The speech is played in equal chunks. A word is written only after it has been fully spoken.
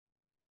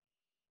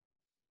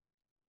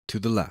To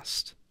the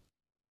Last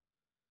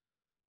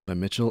by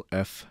Mitchell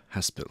F.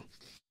 Haspil.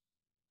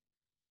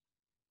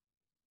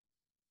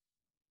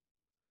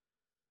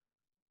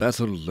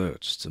 Battle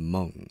lurched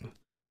among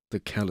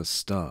the callous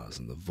stars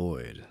in the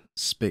void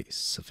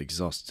space of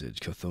exhausted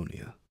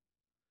Chthoniya.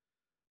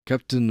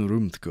 Captain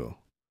Rumthko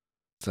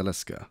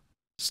Zaleska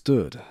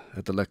stood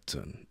at the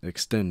lectern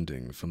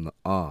extending from the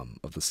arm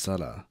of the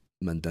Sala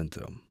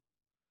Mandantum.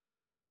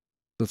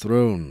 The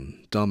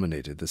throne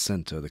dominated the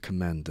center of the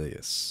command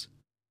dais,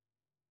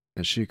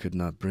 and she could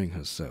not bring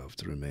herself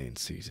to remain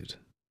seated.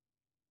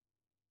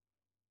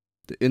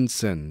 The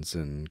incense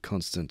and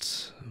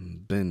constant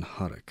Ben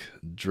Harak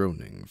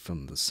droning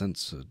from the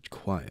censored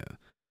choir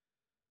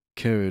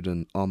carried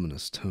an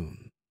ominous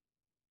tone,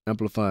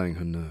 amplifying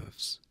her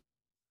nerves.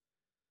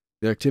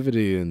 The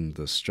activity in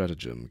the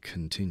stratagem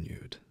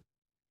continued,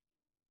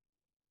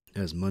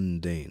 as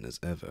mundane as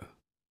ever.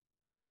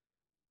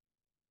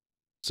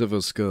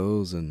 Silver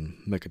skulls and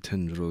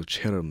mechatendral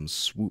cherubims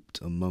swooped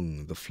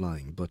among the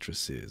flying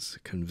buttresses,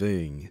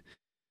 conveying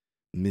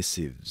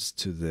missives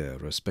to their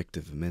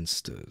respective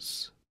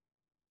ministers.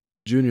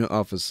 Junior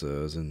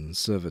officers and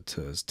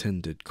servitors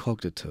tended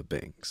cognitor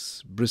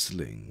banks,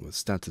 bristling with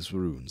status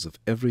runes of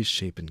every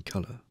shape and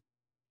color.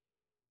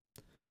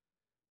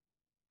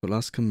 The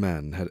last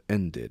command had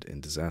ended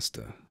in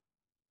disaster.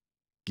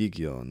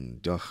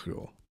 Gigion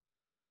Dachro,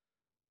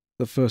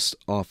 the first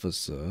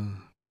officer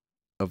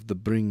of the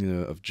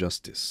Bringer of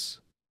Justice,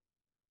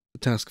 the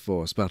task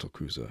force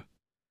battlecruiser,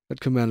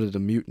 had commanded a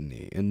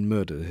mutiny and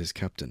murdered his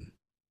captain.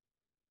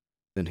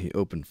 Then he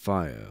opened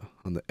fire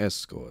on the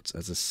escorts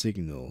as a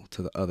signal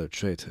to the other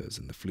traitors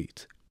in the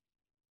fleet.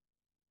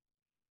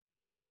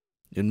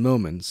 In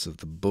moments of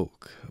the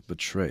bulk of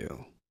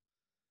betrayal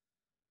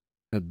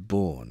had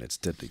borne its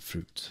deadly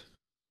fruit.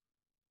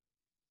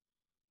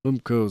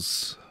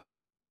 Rumko's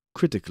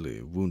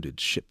critically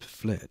wounded ship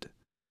fled,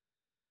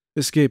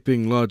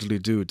 escaping largely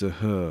due to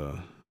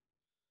her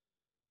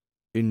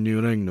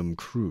Inuragnum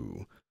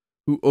crew,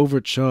 who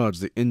overcharged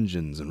the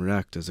engines and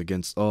reactors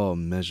against all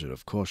measure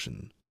of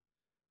caution.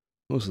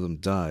 Most of them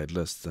died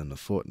less than a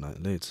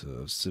fortnight later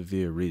of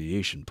severe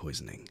radiation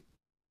poisoning.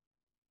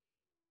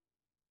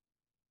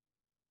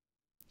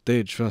 They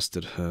had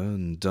trusted her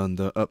and done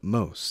their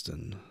utmost,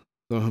 and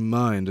though her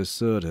mind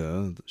assured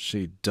her that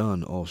she'd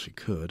done all she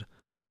could,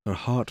 her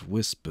heart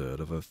whispered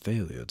of a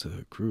failure to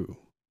her crew.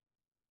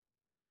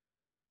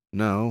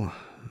 Now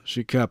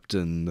she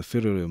captained the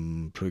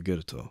Firium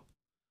Progerto,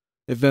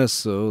 a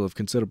vessel of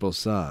considerable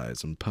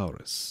size and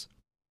prowess.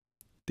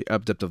 The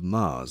Adept of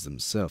Mars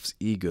themselves,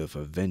 eager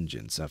for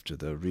vengeance after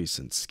their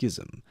recent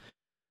schism,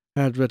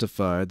 had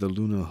ratified the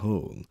lunar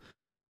hull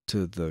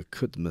to the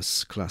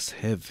Kutmus-class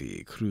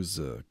heavy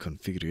cruiser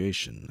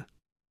configuration.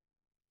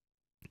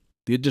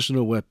 The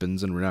additional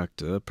weapons and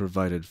reactor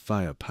provided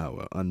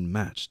firepower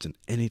unmatched in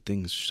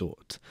anything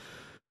short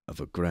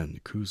of a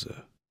grand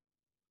cruiser.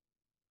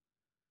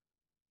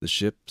 The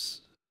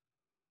ships,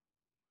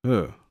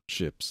 her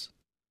ships,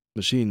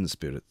 machine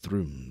spirit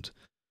thrummed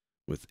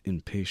with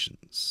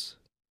impatience,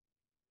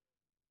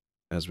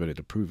 as ready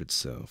to prove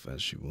itself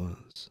as she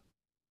was.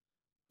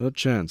 Her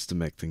chance to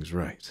make things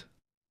right.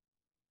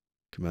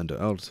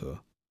 Commander Alter,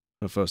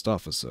 her first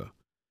officer,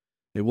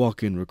 a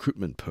walk-in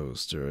recruitment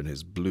poster in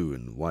his blue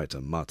and white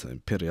Armata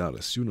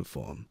Imperialis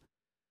uniform,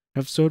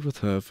 have served with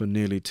her for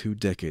nearly 2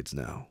 decades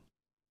now.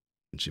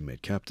 When she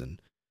made captain,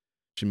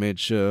 she made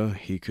sure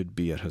he could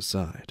be at her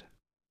side.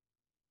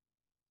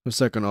 Her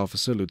second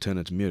officer,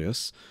 Lieutenant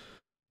Mirius,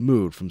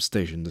 moved from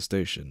station to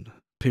station,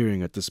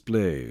 peering at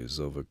displays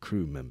over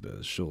crew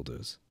members'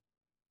 shoulders.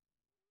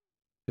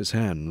 His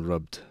hand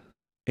rubbed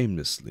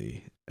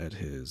aimlessly at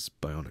his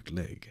bionic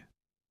leg.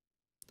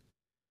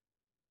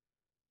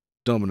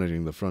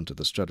 Dominating the front of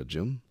the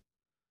stratagem,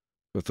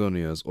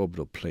 Chthoniya's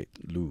orbital plate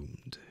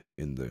loomed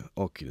in the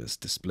Oculus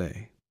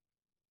display,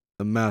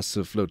 a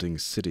massive floating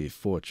city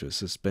fortress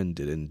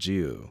suspended in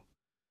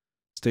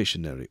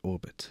geo-stationary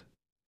orbit.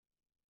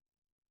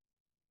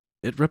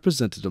 It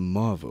represented a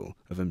marvel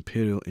of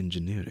imperial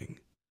engineering.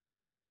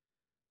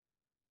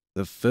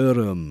 The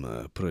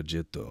Ferrum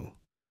Progetto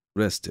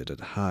rested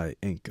at high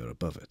anchor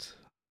above it,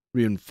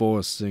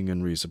 reinforcing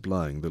and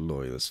resupplying the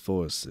loyalist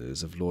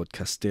forces of Lord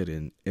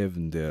Casterian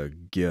Evnder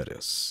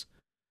Gerus,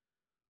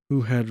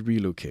 who had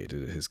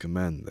relocated his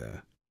command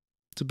there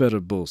to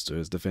better bolster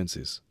his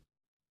defenses.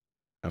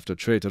 After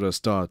traitor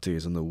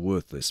Astartes on the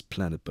worthless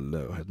planet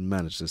below had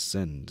managed to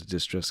send a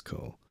distress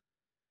call,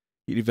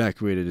 he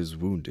evacuated his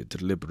wounded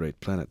to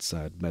liberate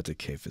planet-side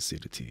Medicaid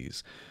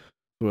facilities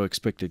for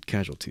expected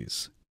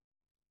casualties.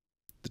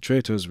 The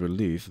traitor's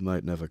relief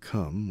might never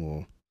come,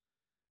 or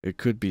it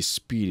could be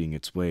speeding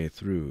its way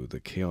through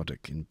the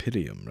chaotic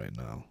Imperium right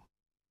now.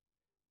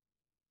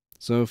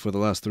 So for the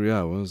last 3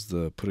 hours,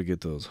 the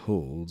Purgato's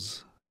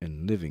holds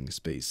and living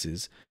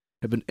spaces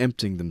had been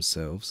emptying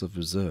themselves of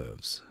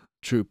reserves,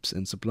 troops,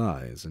 and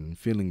supplies, and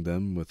filling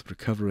them with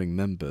recovering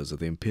members of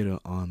the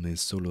Imperial Army's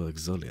Solar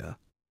Exolia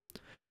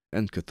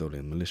and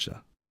Chthonian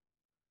militia.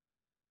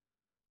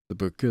 The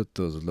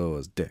Purgato's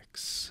lower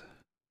decks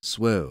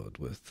swelled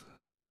with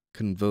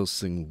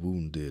convulsing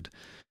wounded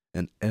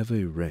in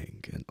every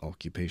rank and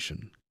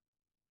occupation.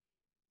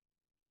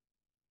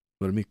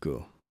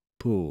 Vermiko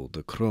pulled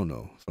the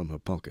chrono from her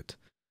pocket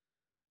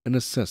and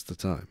assessed the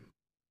time.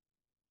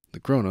 The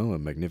chrono, a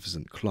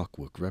magnificent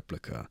clockwork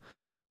replica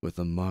with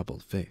a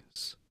marbled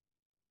face,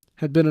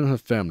 had been in her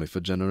family for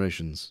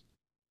generations.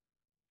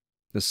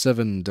 The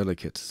 7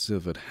 delicate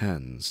silvered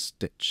hands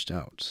stitched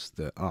out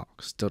their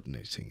arcs,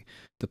 detonating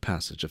the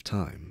passage of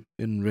time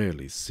in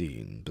rarely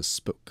seen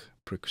bespoke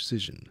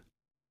precision.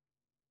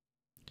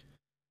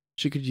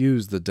 She could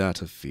use the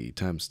data feed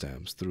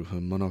timestamps through her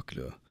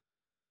monocular,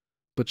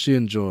 but she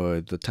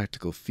enjoyed the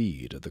tactical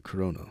feed of the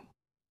chrono,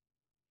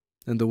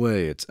 and the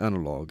way its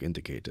analog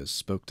indicators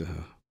spoke to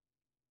her.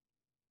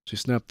 She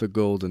snapped the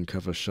golden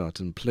cover shut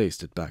and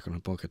placed it back in her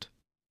pocket.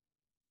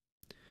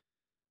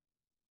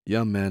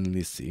 Young man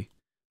Lissy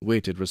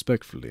waited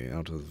respectfully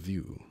out of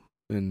view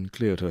and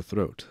cleared her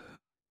throat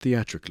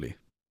theatrically.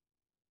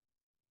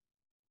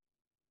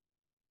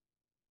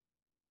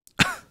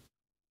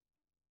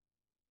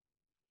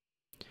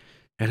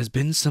 It has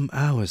been some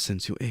hours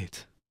since you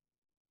ate.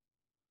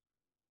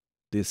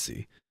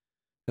 Lissy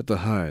had the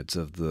height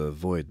of the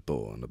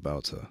void-born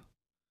about her.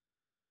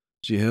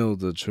 She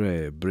held a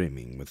tray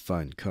brimming with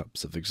fine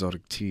cups of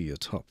exotic tea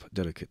atop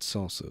delicate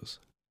saucers.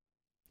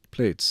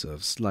 Plates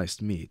of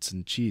sliced meats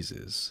and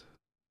cheeses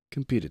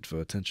competed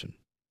for attention.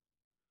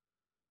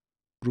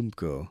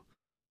 Rumko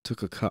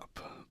took a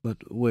cup,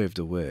 but waved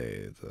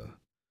away the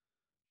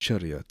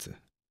chariote.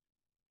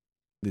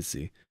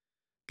 Lissy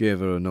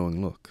gave her a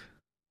knowing look.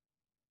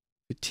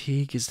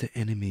 Fatigue is the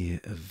enemy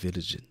of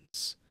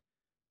vigilance.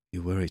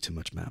 You worry too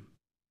much, ma'am.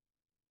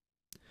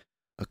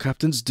 A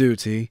captain's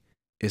duty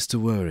is to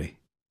worry,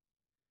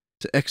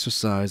 to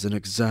exercise and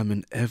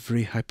examine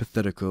every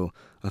hypothetical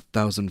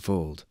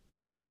 1,000-fold.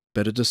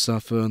 Better to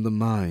suffer in the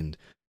mind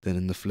than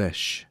in the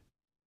flesh.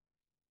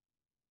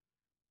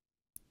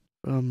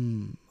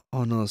 From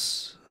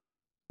Honos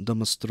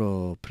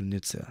Domostro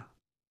Prinitia,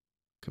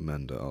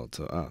 Commander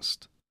Alto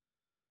asked.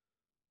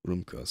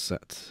 Rumka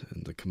sat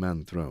in the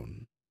command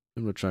throne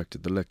and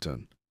retracted the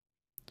lectern.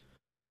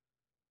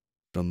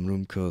 From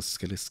Rumko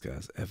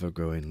Skaliska's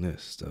ever-growing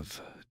list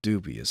of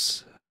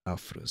dubious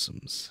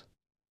aphorisms.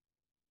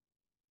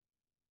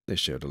 They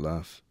shared a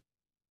laugh.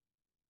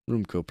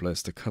 Rumko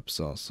placed a cup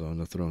saucer on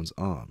the throne's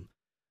arm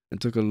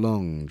and took a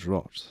long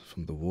draught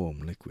from the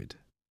warm liquid.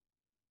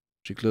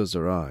 She closed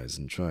her eyes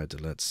and tried to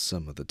let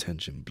some of the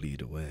tension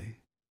bleed away.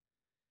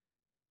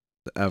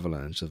 The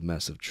avalanche of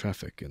massive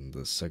traffic in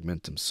the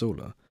Segmentum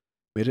Solar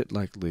made it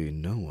likely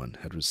no one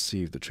had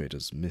received the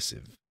traitor's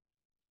missive.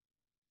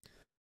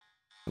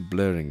 A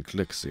blaring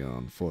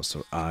Clixion forced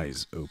her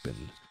eyes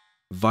open.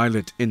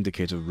 Violet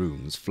indicator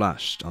runes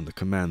flashed on the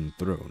command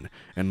throne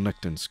and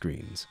lectern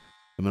screens.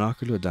 The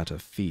monocular data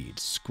feed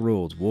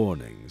scrolled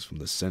warnings from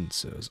the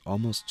sensors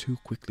almost too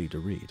quickly to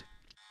read.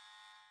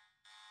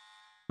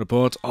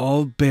 Report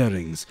all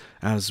bearings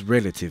as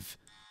relative,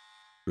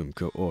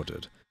 Rumko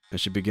ordered,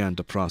 as she began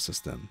to process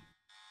them.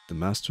 The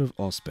Master of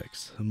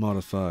Auspex, a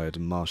modified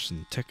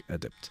Martian tech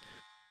adept,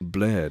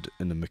 blared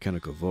in a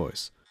mechanical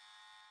voice.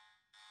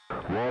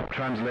 Warp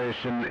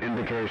translation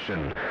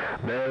indication.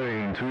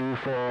 Bearing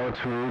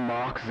 242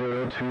 Mach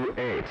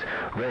 028.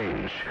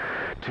 Range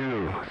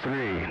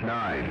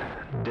 239.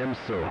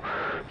 Dimsel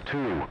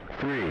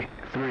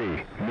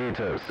 233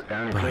 meters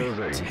and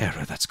closing. By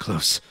terror, that's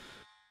close,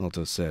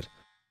 Alto said.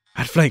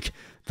 At flank,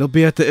 they'll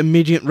be at the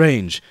immediate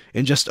range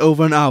in just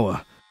over an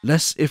hour.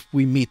 Less if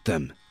we meet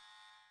them.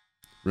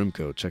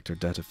 Rumko checked her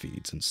data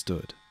feeds and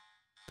stood,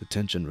 the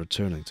tension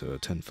returning to her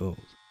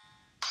tenfold.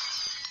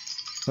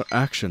 Her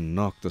action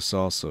knocked the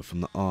saucer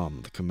from the arm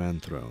of the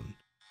command throne.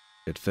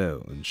 It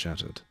fell and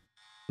shattered.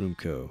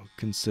 Rumko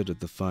considered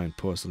the fine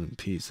porcelain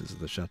pieces of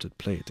the shattered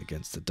plate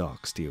against the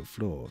dark steel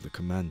floor of the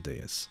command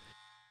dais,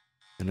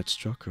 and it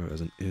struck her as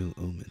an ill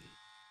omen.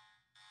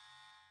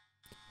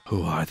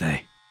 Who are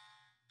they?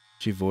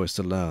 She voiced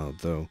aloud,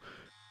 though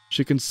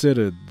she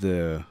considered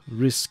their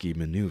risky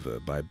maneuver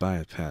by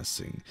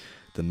bypassing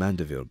the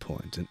Mandeville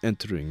point and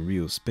entering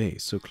real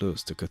space so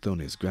close to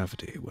Chthoni's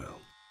gravity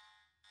well.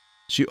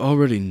 She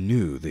already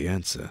knew the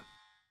answer.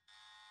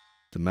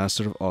 The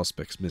Master of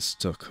Auspex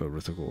mistook her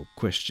rhetorical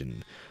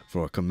question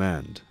for a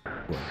command.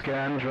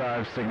 Scan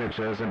drive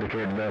signatures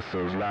indicate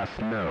vessels last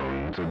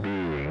known to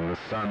being the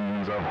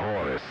Sons of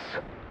Horus.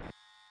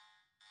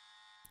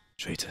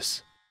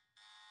 Traitors.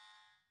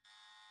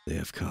 They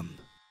have come.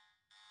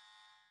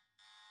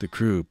 The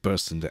crew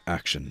burst into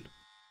action.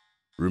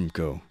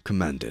 Rumko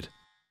commanded,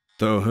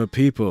 though her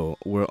people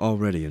were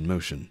already in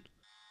motion.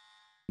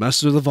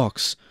 Master of the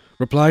Vox,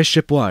 reply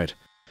shipwide.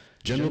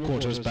 General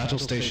quarters, battle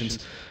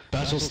stations,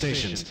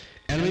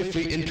 enemy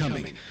fleet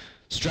incoming.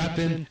 Strap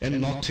in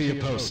and lock to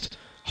your post.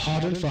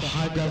 Harden for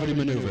high-gravity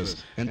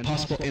maneuvers and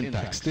possible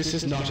impacts. This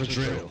is not a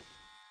drill.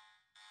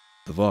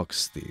 The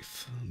Vox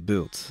thief,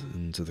 built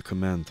into the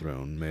command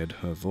throne, made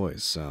her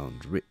voice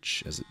sound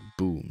rich as it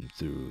boomed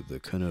through the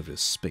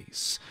carnivorous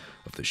space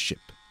of the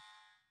ship.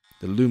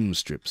 The loom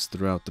strips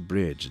throughout the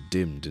bridge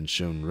dimmed and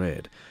shone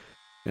red,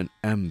 an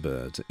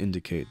amber to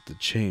indicate the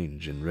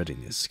change in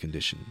readiness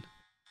condition,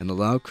 and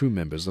allow crew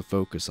members to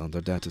focus on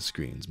their data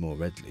screens more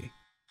readily.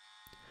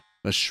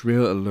 A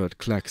shrill alert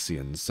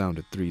klaxon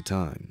sounded 3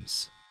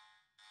 times.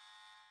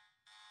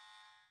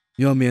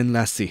 Yomi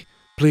Lassie,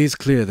 please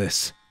clear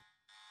this,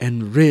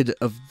 and rid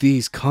of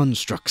these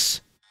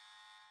constructs.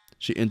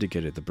 She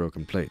indicated the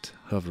broken plate,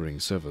 hovering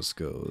servo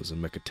skulls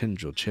and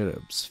mechatendral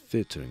cherubs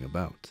fittering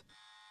about.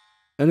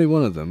 Any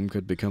one of them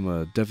could become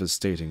a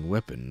devastating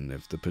weapon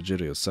if the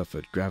Presidio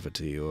suffered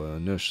gravity or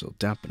inertial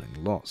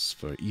dampening loss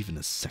for even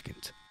a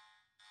second.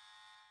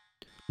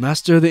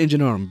 Master of the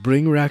Engine Arm,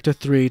 bring Reactor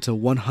 3 to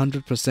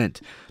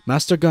 100%.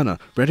 Master Gunner,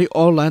 ready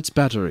all Lance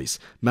batteries.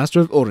 Master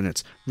of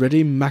Ordnance,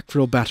 ready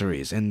macro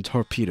batteries and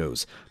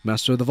torpedoes.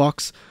 Master of the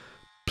Vox,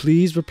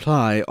 please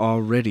reply our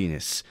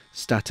readiness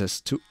status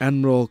to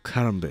Admiral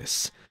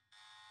Carambis.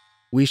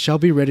 We shall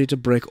be ready to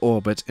break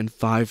orbit in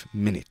 5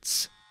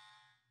 minutes.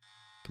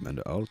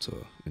 Commander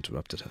Alto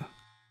interrupted her.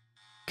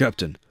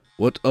 Captain,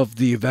 what of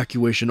the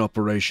evacuation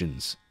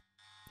operations?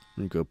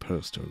 Ruko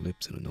pursed her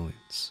lips in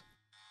annoyance.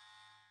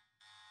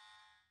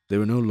 They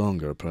were no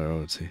longer a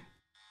priority.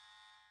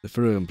 The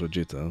Furium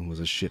Progita was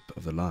a ship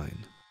of the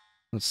line,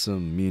 not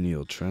some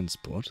menial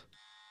transport.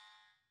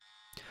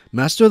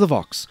 Master of the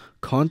Vox,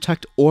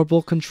 contact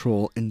Orbital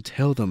Control and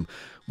tell them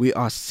we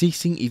are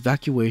ceasing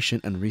evacuation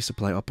and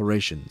resupply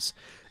operations.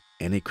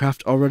 Any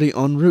craft already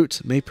en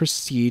route may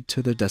proceed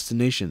to their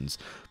destinations,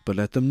 but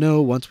let them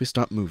know once we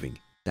start moving.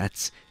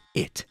 That's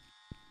it.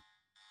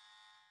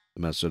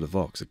 The Master of the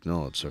Vox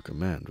acknowledged her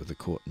command with a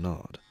court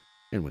nod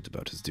and went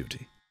about his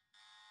duty.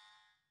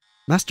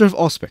 Master of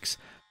Auspex,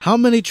 how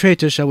many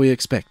traitors shall we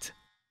expect?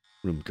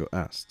 Rumko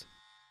asked.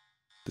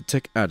 The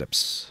tech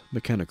adept's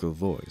mechanical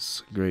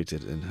voice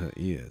grated in her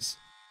ears.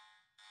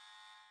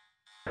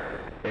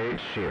 8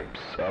 ships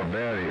of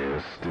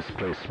various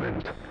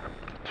displacement,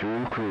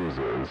 2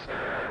 cruisers,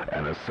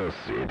 and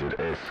associated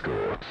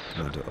escorts.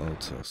 Commander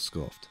Alto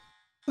scoffed.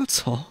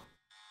 That's all.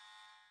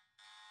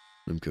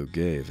 Rumko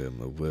gave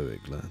him a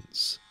wary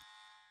glance.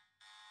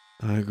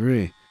 I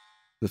agree.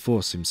 The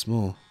force seems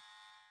small.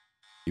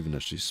 Even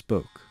as she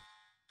spoke,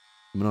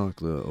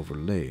 Monocla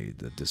overlaid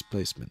the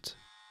displacement.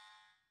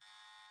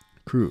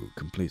 Crew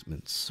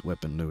complements,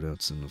 weapon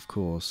loadouts, and, of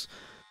course,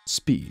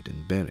 speed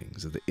and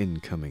bearings of the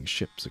incoming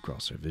ships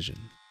across her vision.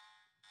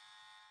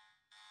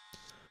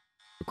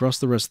 Across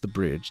the rest of the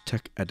bridge,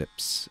 tech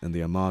adepts and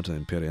the Armada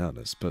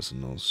Imperialis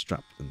personnel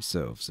strapped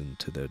themselves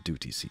into their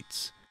duty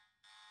seats,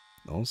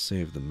 all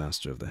save the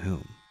Master of the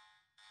Helm,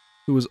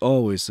 who was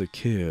always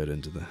secured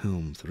into the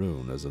helm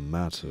throne as a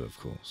matter of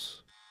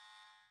course.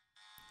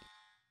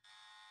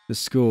 The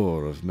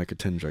score of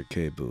mechatendrite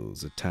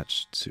cables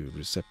attached to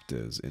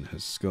receptors in her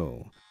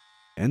skull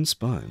and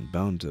spine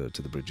bound her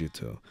to the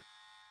Brigitto,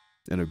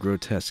 and a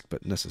grotesque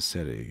but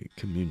necessary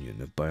communion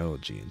of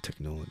biology and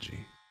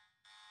technology.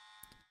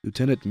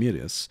 Lieutenant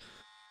Mirius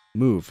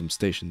moved from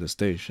station to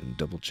station,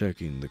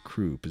 double-checking the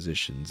crew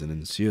positions and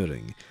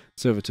ensuring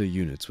servitor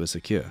units were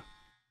secure.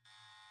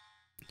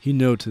 He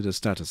noted a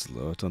status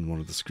alert on one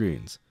of the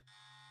screens.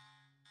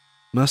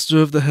 Master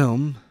of the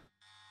Helm,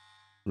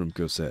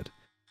 Rumko said,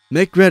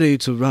 make ready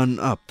to run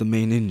up the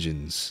main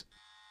engines.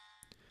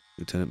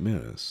 Lieutenant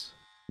Mirius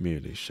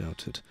merely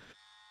shouted,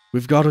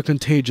 We've got a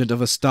contingent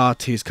of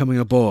Astartes coming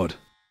aboard.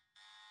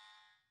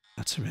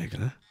 That's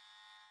irregular.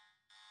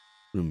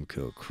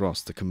 Rumko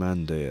crossed the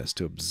command dais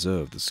to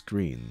observe the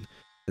screen,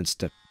 then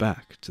stepped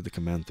back to the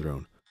command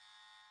throne.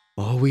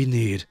 All we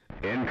need...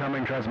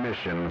 Incoming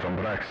transmission from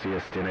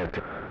Praxius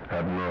Tenet,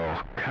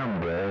 Admiral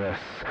Cambres.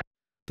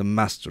 The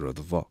Master of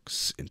the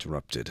Vox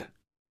interrupted.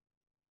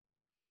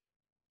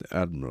 The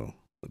Admiral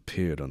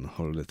appeared on the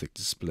hololithic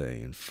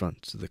display in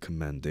front of the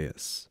command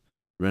dais,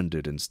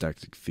 rendered in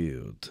static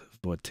field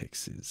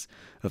vortexes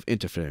of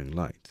interfering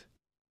light.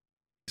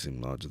 He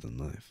seemed larger than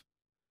life.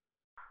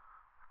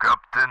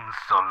 Captain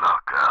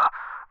Solaka,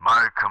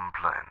 my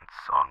complaints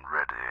on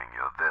readying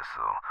your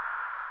vessel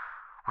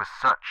with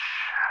such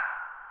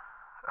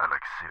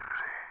alacrity.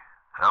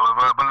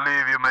 However, I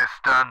believe you may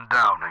stand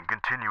down and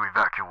continue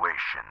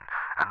evacuation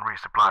and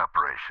resupply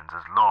operations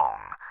as long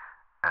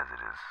as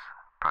it is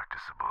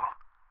practicable.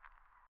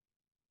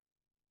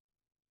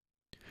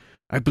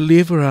 I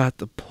believe we're at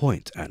the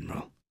point,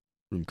 Admiral,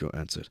 Rumko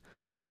answered.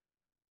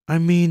 I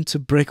mean to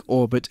break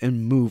orbit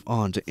and move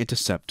on to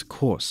intercept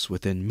course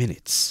within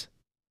minutes.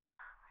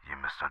 You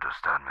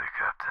misunderstand me,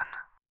 Captain.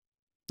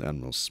 The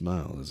Admiral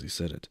smiled as he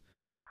said it.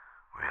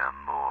 We are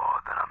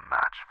more than a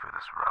match for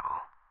this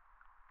rebel.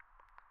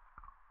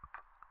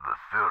 The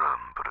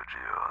Furum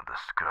Brugio, the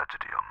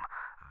Scragedium,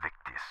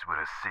 Victis will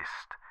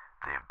assist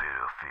the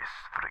Imperial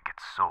Fist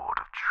frigate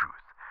Sword of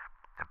Truth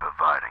in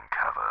providing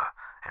cover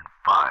and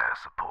fire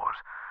support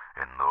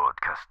in Lord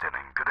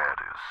Castellan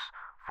Gradius'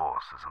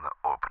 forces on the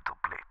orbital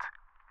plate.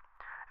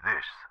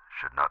 This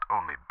should not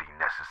only be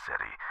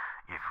necessary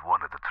if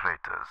one of the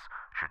traitors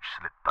should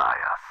slip by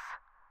us,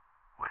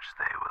 which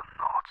they will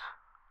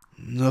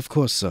not. Of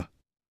course, sir.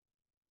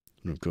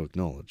 Rumko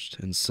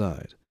acknowledged and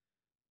sighed.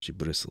 She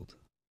bristled.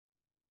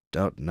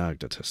 Doubt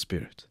nagged at her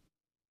spirit.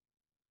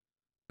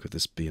 Could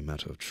this be a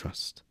matter of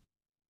trust?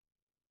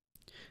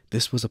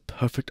 This was a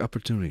perfect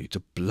opportunity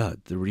to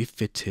blood the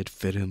refitted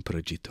Ferrum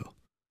Progito.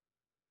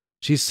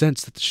 She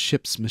sensed that the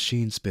ship's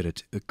machine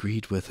spirit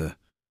agreed with her.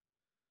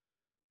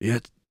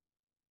 Yet,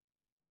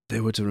 they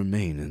were to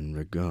remain in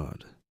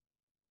regard.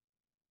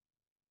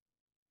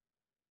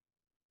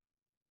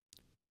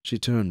 She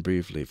turned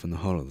briefly from the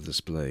holo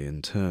display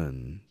and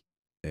turned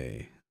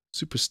a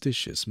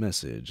superstitious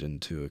message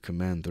into a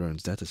command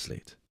throne's data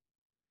slate.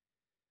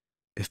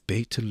 If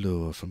bait to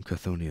lure from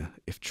Chthoniya,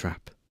 if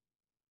trap.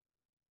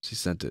 She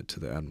sent it to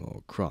the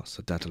Admiral across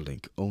a data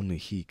link only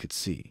he could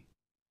see.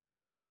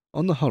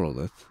 On the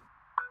hololith,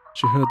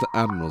 she heard the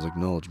Admiral's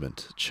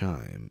acknowledgement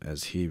chime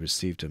as he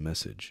received her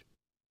message.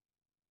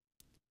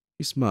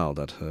 He smiled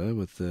at her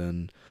with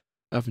an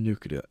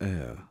avuncular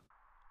air.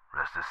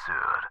 Rest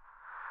assured,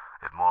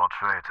 if more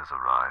traitors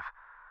arrive,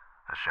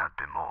 there shan't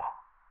be more.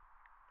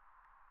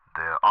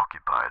 They are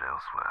occupied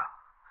elsewhere.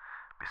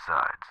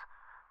 Besides,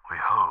 we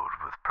hold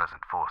with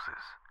present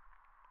forces.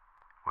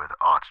 Were the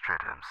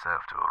arch-traitor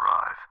himself to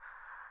arrive,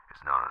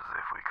 it's not as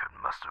if we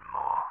could muster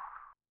more.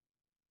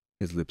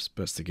 His lips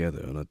pressed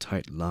together on a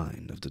tight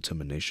line of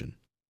determination.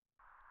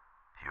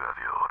 You have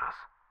your orders.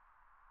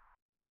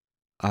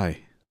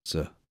 Aye,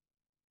 sir,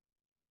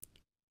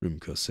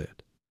 Rumko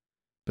said,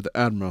 but the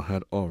Admiral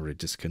had already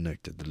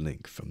disconnected the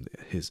link from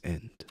his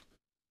end.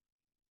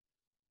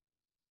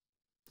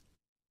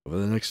 Over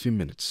the next few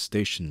minutes,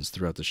 stations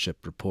throughout the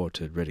ship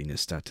reported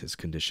readiness status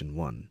Condition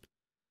 1.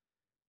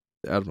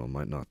 The Admiral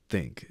might not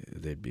think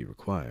they'd be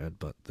required,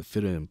 but the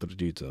Ferrum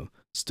Progito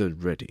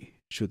stood ready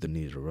should the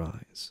need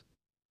arise.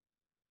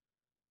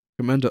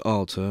 Commander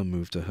Alter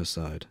moved to her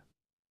side.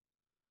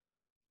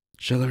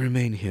 Shall I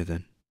remain here,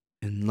 then,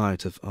 in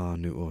light of our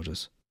new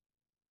orders?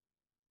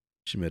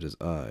 She met his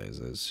eyes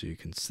as she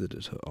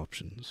considered her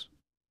options.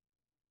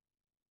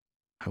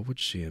 How would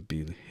she have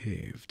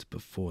behaved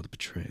before the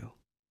betrayal?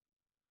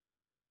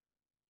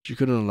 She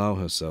couldn't allow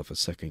herself a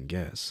second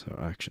guess her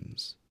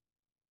actions.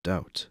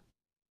 Doubt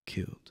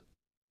killed.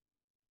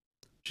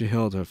 She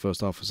held her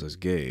first officer's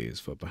gaze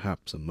for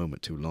perhaps a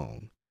moment too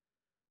long,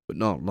 but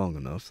not long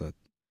enough that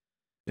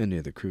any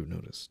of the crew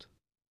noticed.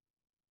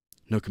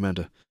 No,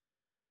 Commander.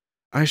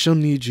 I shall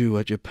need you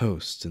at your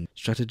post in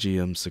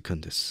Strategium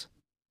Secundus.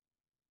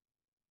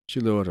 She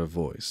lowered her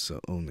voice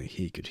so only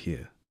he could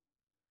hear.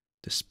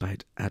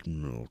 Despite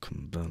Admiral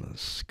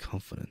Kumballa's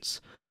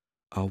confidence,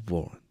 I'll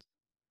warrant.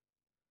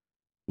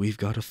 We've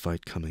got a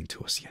fight coming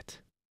to us yet.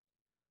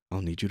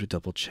 I'll need you to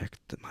double-check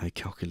that my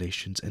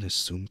calculations and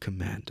assume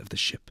command of the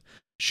ship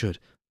should.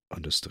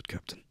 Understood,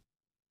 Captain.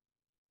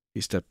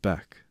 He stepped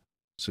back,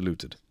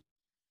 saluted,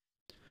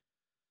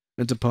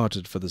 and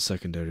departed for the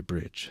secondary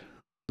bridge,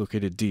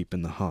 located deep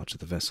in the heart of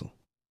the vessel,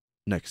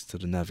 next to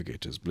the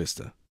navigator's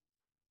blister.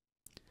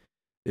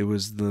 It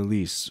was the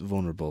least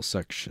vulnerable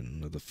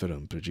section of the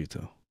Ferrum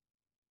Progito.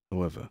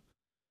 However,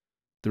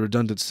 the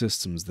redundant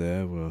systems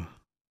there were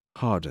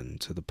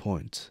hardened to the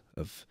point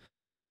of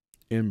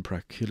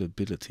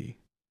impracticability.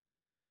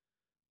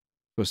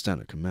 For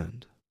standard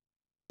command,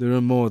 they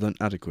were more than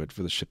adequate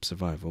for the ship's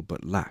survival,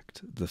 but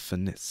lacked the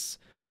finesse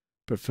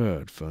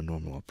preferred for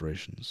normal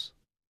operations.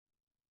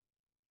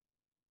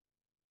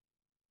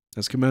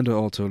 As Commander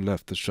Alto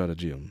left the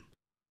Strategium,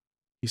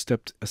 he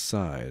stepped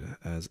aside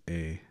as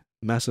a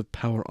massive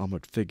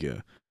power-armored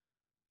figure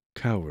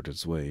cowered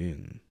its way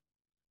in.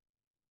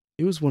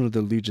 He was one of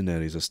the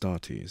legionaries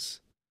Astartes.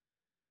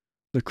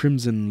 The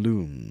crimson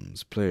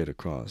looms played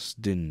across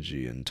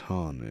dingy and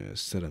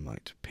tarnished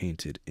ceramite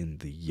painted in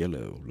the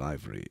yellow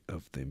livery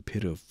of the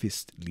Imperial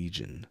Fist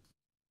Legion.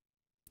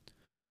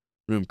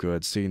 Rumko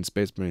had seen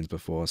Space Marines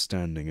before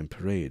standing in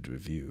parade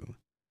review.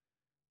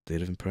 They'd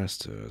have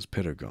impressed her as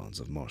paragons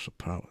of martial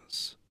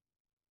prowess.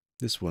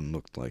 This one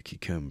looked like he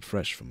came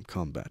fresh from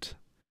combat.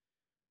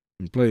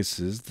 In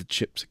places, the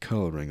chipped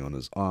coloring on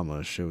his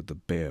armor showed the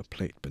bare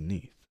plate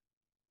beneath.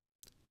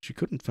 She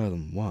couldn't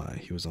fathom why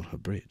he was on her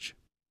bridge.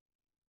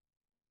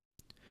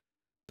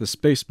 The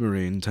Space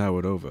Marine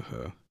towered over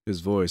her.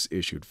 His voice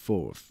issued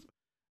forth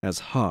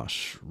as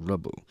harsh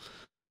rubble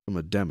from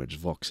a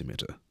damaged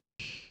voximeter.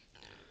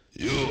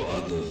 You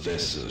are the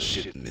vessel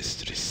ship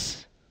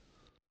mistress.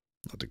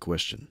 Not a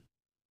question.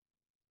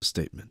 A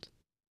statement.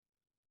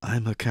 I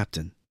am her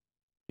captain.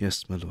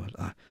 Yes, my lord,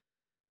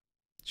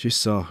 She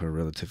saw her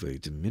relatively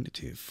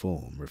diminutive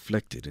form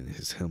reflected in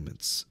his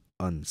helmet's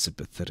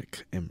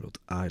unsympathetic emerald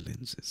eye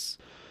lenses.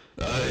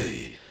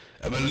 I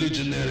am a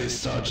legionary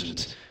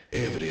sergeant,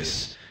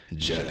 Avrius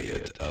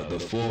Jalliard of the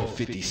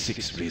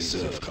 456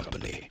 Reserve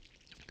Company.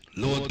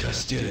 Lord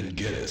Castellan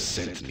Gerris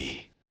sent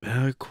me. May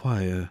I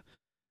inquire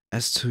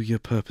as to your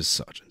purpose,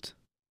 Sergeant?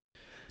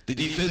 The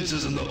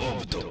defenses on the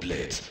orbital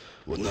plate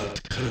will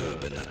not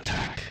curb an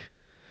attack.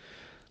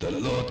 The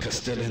Lord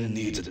Castellan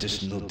needs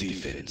additional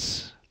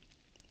defense.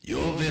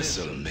 Your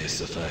vessel may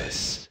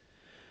suffice.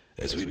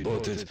 As we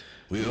boarded,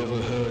 we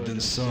overheard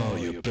and saw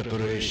your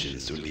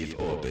preparations to leave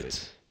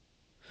orbit.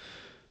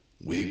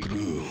 We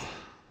grew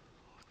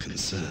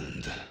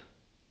concerned.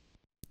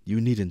 You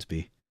needn't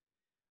be.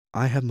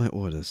 I have my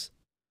orders.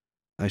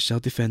 I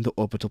shall defend the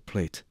orbital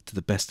plate to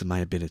the best of my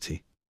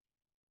ability.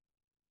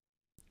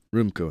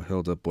 Rumko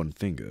held up one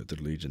finger to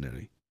the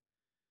legionary.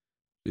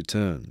 She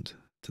turned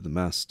to the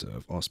master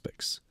of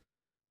Auspex.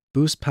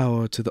 Boost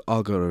power to the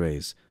auger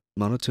arrays,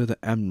 monitor the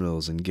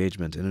Admiral's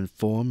engagement, and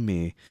inform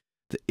me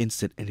the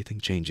instant anything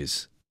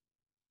changes.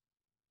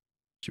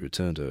 She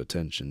returned her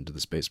attention to the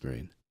Space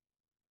Marine.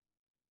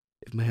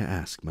 If may I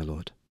ask, my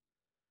lord,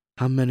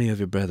 how many of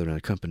your brethren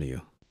accompany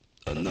you?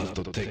 Enough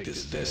to take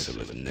this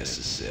vessel if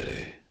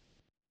necessary.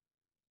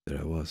 There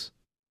I was.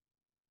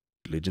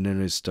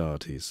 Legionary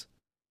Astartes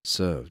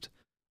served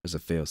as a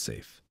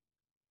failsafe.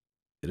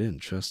 They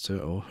didn't trust her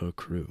or her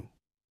crew.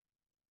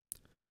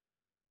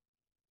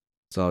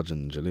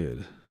 Sergeant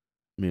Jalid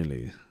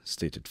merely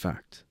stated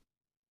fact.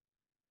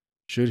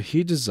 Should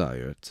he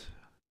desire it,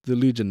 the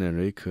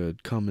legionary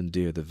could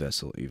commandeer the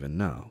vessel even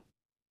now,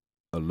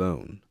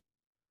 alone.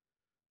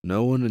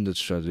 No one in the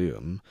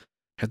Stradium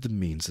had the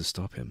means to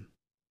stop him.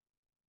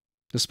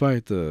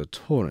 Despite the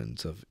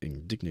torrent of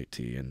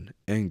indignity and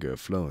anger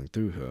flowing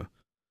through her,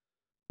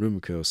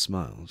 Rumiko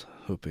smiled,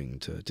 hoping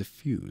to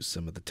diffuse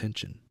some of the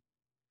tension.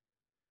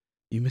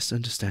 You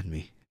misunderstand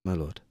me, my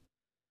lord.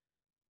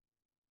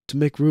 To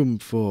make room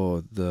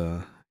for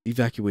the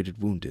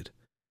evacuated wounded,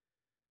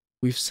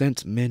 we've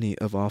sent many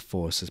of our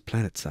forces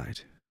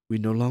planetside. We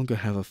no longer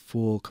have a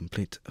full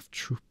complement of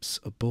troops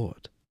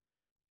aboard.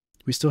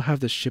 We still have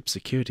the ship's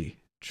security,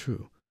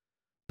 true,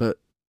 but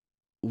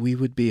we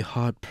would be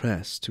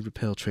hard-pressed to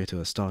repel traitor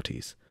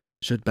Astartes,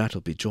 should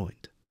battle be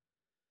joined.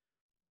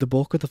 The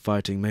bulk of the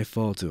fighting may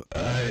fall to— I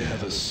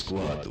have a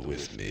squad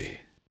with me,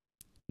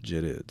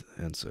 Jared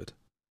answered.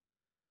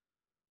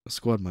 A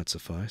squad might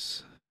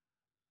suffice,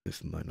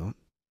 if it might not.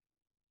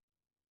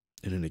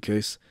 In any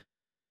case,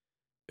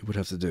 it would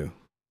have to do.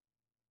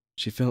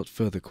 She felt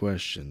further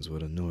questions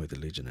would annoy the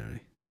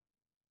legionary.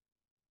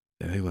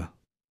 Very well,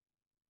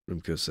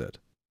 Rumko said.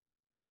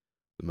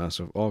 The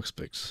master of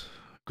Auspex,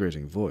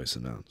 grating voice,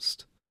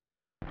 announced.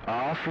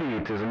 Our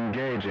fleet is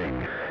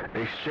engaging.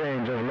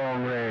 Exchange of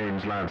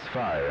long-range lance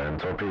fire and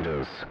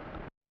torpedoes.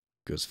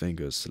 Rumko's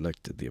fingers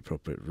selected the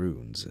appropriate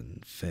runes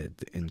and fed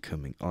the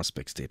incoming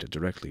Auspex data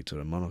directly to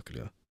her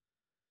monocular,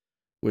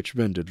 which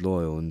rendered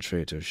loyal and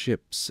traitor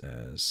ships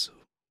as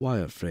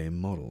wireframe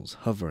models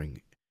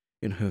hovering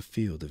in her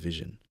field of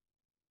vision.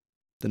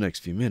 The next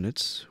few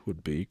minutes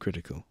would be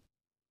critical.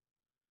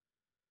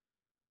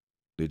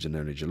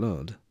 Legionary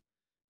Jalad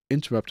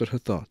interrupted her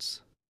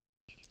thoughts.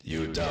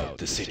 You doubt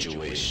the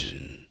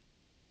situation.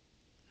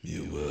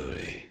 You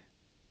worry.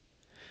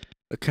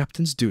 A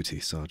captain's duty,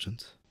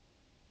 Sergeant.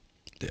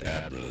 The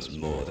Admiral is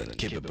more than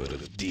capable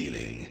of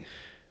dealing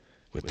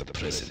with the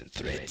present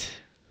threat.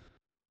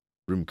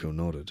 Rumko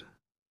nodded.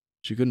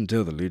 She couldn't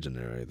tell the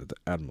legionary that the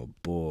Admiral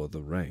bore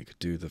the rank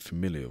due to the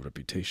familial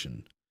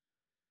reputation,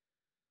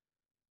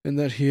 and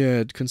that he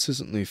had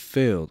consistently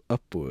failed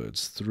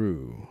upwards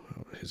through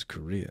his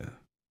career.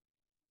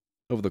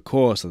 Over the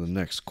course of the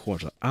next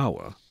quarter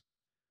hour,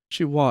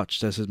 she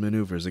watched as his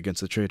maneuvers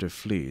against the traitor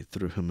fleet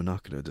through her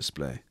monocular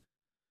display.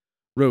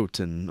 Rote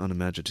and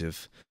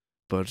unimaginative,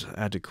 but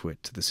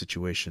adequate to the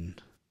situation.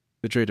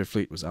 The traitor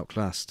fleet was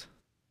outclassed.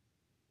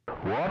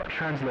 Warp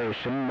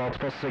translation,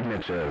 multiple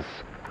signatures.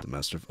 The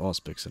master of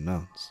Auspex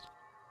announced.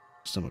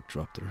 Her stomach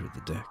dropped to her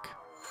the deck.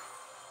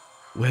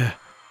 Where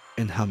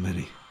and how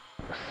many?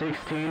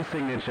 16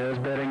 signatures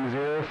bearing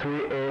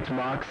 038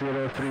 Mark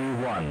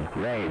 031.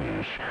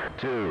 Range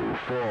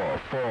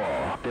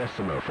 244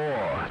 decimal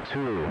 42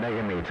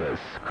 megameters.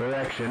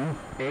 Correction,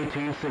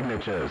 18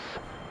 signatures.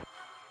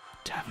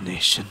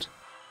 Damnation.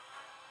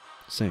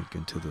 Sank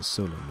into the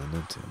solar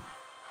momentum.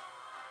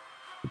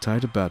 The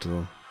tide of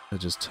battle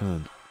had just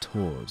turned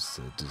towards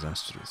the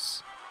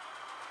disastrous.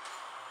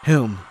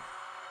 Helm,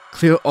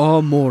 clear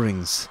all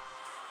moorings,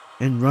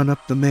 and run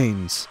up the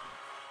mains.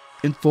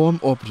 Inform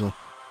orbital.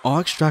 All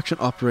extraction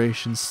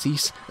operations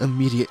cease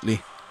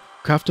immediately.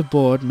 Craft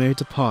aboard may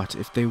depart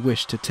if they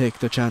wish to take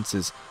their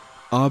chances.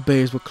 Our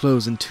bays will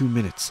close in 2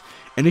 minutes.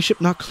 Any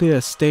ship not clear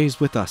stays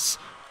with us.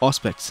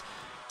 Auspex,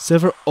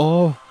 sever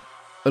all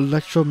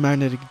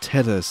electromagnetic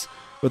tethers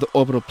with the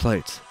orbital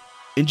plate.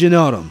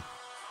 Ingeniarum!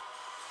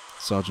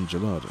 Sergeant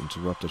Jalad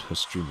interrupted her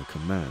stream of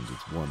command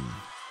with one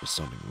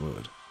resounding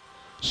word.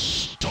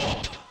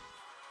 Stop!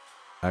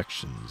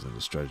 Actions in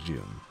the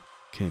Strategium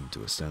came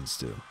to a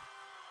standstill.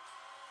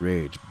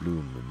 Rage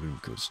bloomed in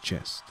Rumko's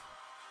chest.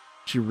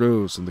 She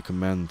rose from the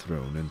command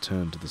throne and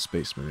turned to the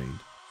Space Marine.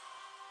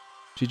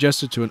 She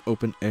gestured to an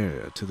open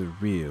area to the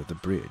rear of the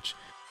bridge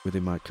where they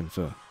might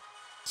confer.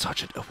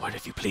 Sergeant, a word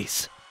if you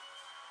please.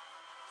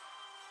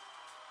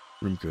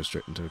 Rumko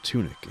straightened her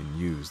tunic and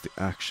used the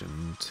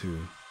action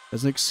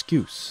as an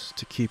excuse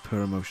to keep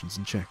her emotions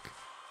in check.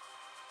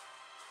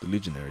 The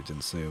legionary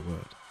didn't say a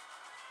word.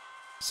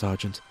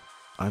 Sergeant,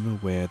 I'm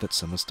aware that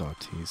some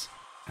Astartes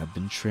have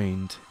been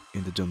trained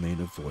in the domain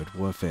of void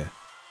warfare.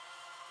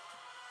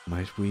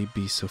 Might we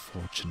be so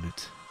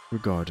fortunate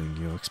regarding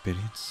your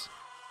experience?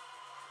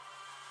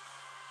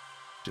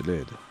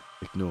 Jalid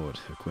ignored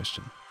her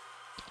question.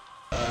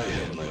 I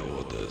have my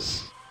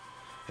orders,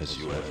 as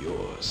you have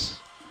yours.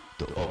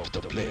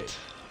 The plate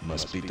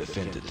must be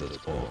defended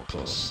at all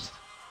costs.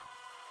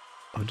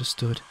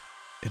 Understood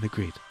and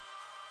agreed.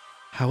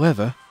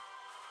 However,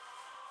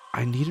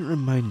 I needn't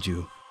remind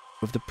you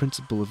of the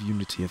principle of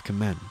unity of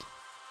command.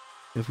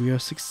 If we are to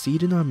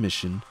succeed in our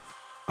mission,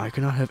 I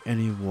cannot have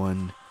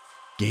anyone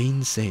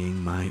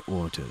gainsaying my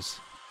orders.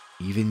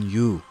 Even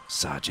you,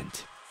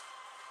 Sergeant.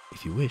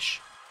 If you wish,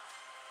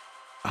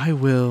 I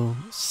will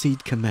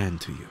cede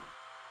command to you.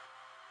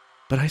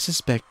 But I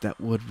suspect that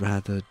would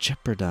rather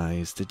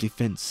jeopardize the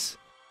defense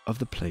of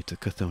the plate of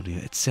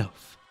Chthoniya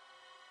itself.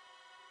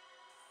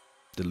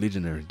 The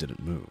legionary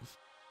didn't move.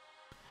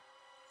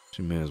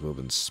 She may as well have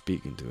been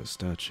speaking to a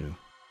statue.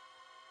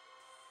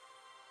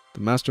 The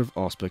Master of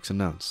Auspex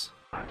announced.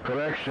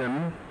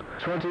 Correction,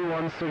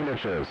 21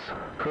 signatures.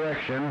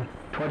 Correction,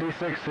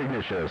 26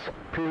 signatures.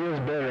 Previous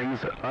bearings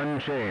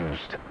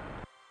unchanged.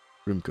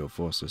 Rumko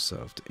forced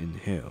herself to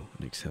inhale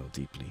and exhale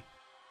deeply.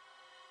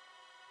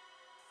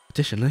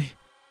 Additionally,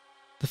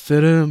 the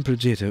Ferrum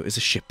Progetto is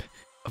a ship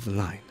of the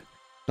line,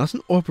 not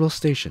an orbital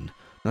station,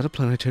 not a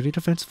planetary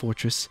defense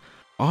fortress.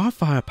 Our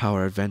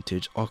firepower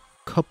advantage are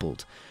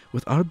coupled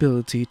with our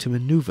ability to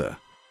maneuver,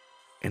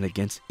 and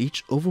against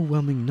each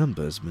overwhelming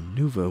numbers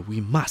maneuver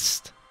we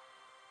must.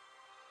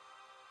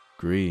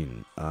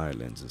 Green eye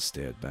lenses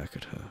stared back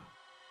at her.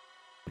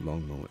 A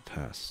long moment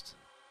passed,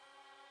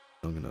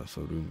 long enough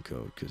for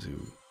Rumko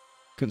to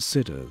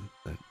consider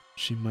that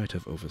she might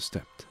have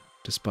overstepped,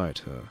 despite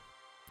her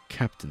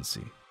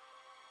captaincy.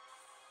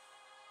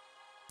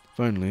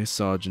 Finally,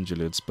 Sergeant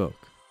Gilead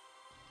spoke.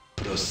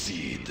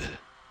 Proceed.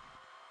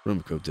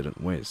 Rumko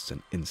didn't waste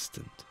an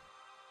instant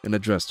and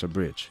addressed her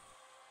bridge.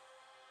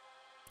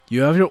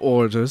 You have your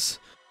orders.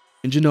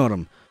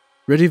 Ingenorum,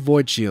 ready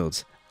void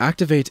shields.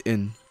 Activate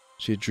in...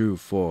 She drew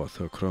forth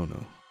her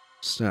chrono,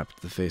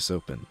 snapped the face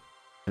open,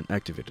 and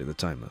activated the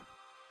timer.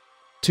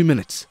 2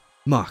 minutes.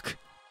 Mark.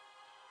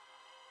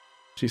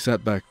 She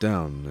sat back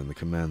down in the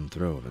command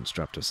throne and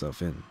strapped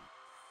herself in.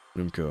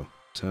 Rumko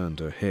turned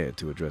her head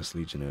to address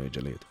Legionary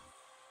Jalid.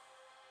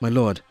 My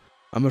lord,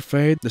 I'm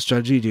afraid the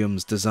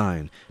Strategium's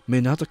design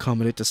may not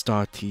accommodate the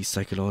Star T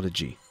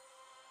psychology.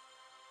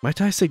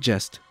 Might I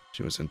suggest...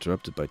 She was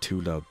interrupted by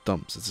 2 loud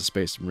thumps as the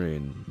Space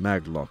Marine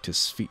maglocked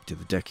his feet to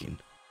the decking.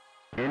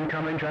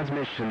 Incoming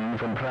transmission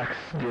from Prax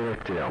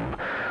Directium.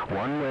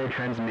 One-way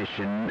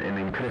transmission in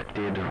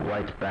encrypted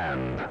white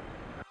band.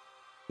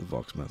 The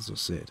Voxmaster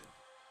said.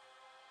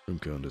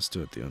 Rumko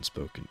understood the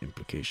unspoken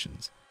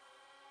implications.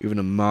 Even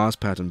a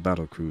Mars-patterned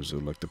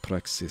battlecruiser like the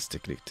Praxis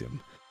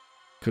Directium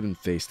couldn't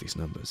face these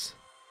numbers.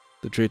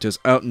 The traitors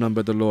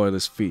outnumbered the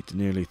Loyalist fleet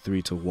nearly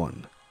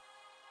 3-1.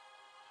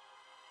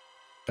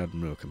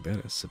 Admiral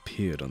Camberis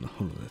appeared on the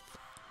hololith.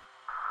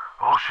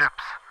 All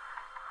ships,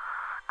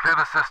 clear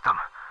the system.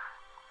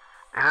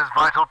 It is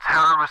vital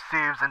Terra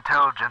receives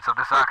intelligence of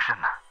this action.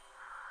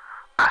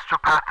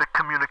 Astropathic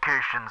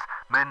communications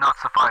may not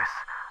suffice.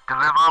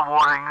 Deliver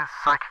warnings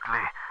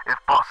psychically, if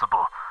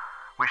possible.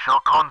 We shall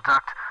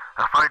conduct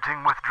a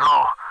fighting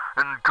withdrawal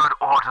in good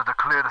order to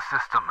clear the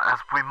system, as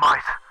we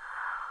might.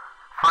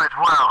 Fight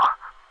well.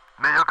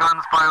 May your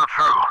guns fire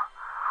true.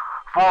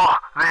 For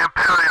the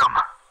Imperium!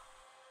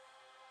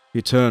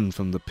 He turned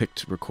from the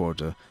picked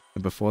recorder,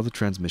 and before the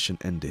transmission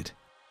ended,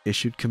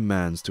 issued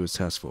commands to his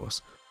task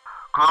force.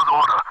 Close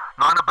order.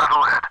 9 a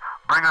battle ahead.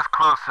 Bring us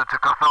closer to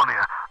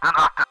Chthoniya. Then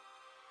after...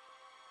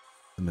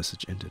 The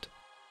message ended.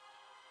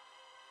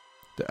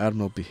 The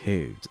Admiral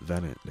behaved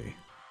valiantly,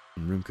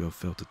 and Rumko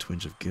felt a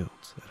twinge of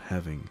guilt at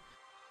having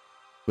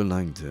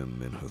belanged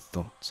him in her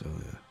thoughts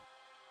earlier.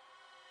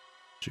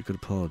 She could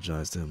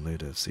apologize to him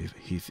later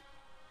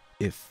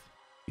if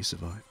he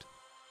survived.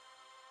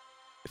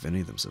 If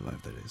any of them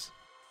survived, that is.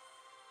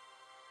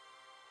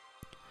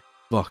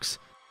 Vox,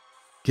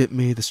 get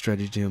me the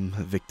Strategium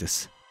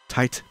Victus.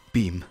 Tight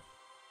beam.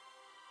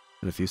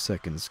 In a few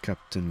seconds,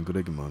 Captain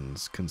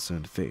Grigimon's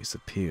concerned face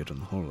appeared on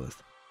the hololith.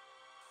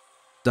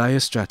 Dire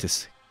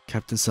Stratus,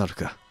 Captain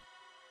Sarka.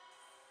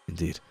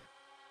 Indeed,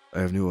 I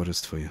have new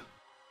orders for you,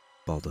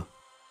 Balder.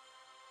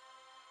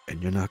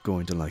 And you're not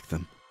going to like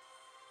them,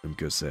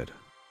 Rumko said.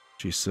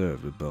 She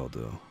served with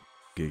Balder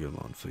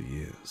Gigimon for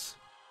years.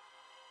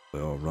 By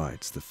all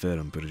rights, the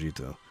Ferrum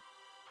Progetto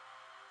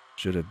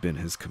should have been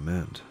his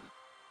command.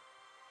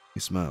 He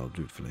smiled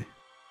ruefully.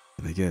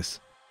 And I guess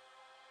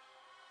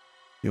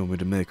you want me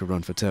to make a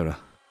run for Terra?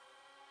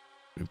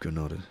 Rumko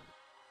nodded.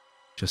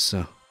 Just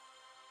so.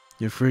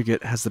 Your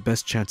frigate has the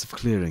best chance of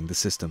clearing the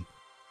system.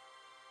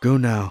 Go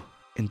now,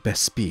 in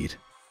best speed.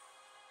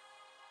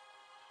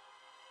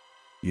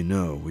 You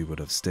know we would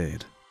have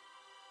stayed,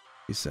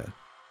 he said.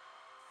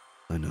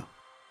 I know.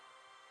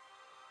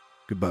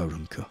 Goodbye,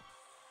 Rumko.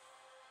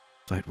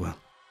 Fight well.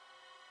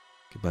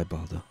 Goodbye,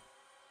 Balder.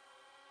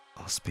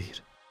 All speed.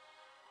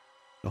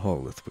 The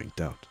hololith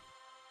winked out.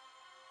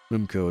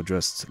 Rumko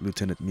addressed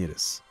Lieutenant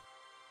Miras.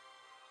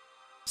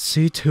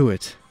 See to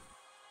it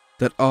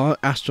that all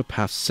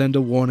astropaths send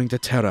a warning to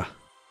Terra.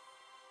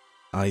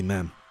 Aye,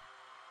 ma'am,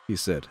 he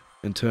said,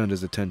 and turned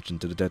his attention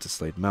to the data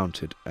slate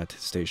mounted at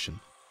his station.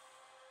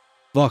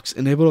 Vox,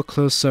 enable a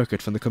closed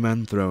circuit from the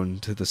command throne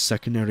to the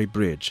secondary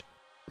bridge,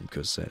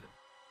 Rumko said.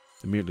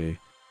 Immediately,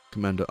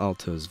 Commander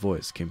Alto's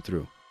voice came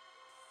through.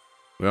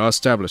 We are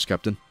established,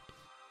 Captain.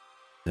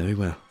 Very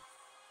well.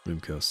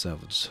 Rumko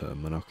salvaged her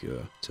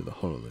monocular to the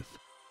hololith.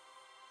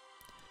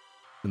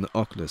 In the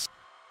Oculus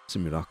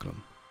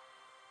Simulacrum,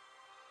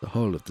 the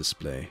hololith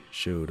display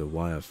showed a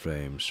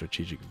wireframe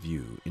strategic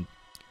view,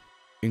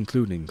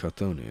 including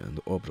Carthonia and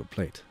the orbital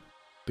plate.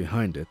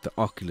 Behind it, the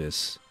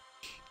Oculus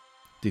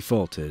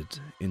defaulted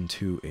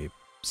into a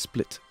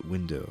split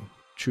window,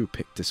 true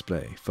pic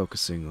display,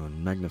 focusing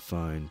on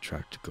magnifying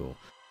tactical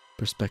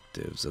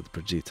perspectives of the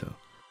Progito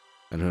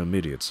and her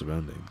immediate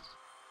surroundings.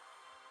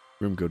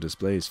 Rumko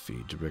displays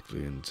feed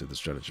directly into the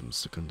Stratagem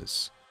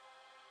Secundus.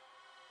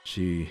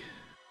 She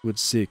would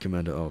see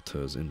Commander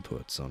Alto's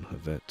inputs on her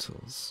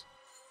vessels,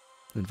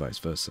 and vice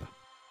versa.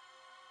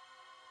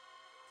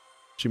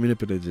 She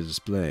manipulated the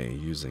display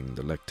using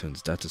the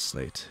Lectern's data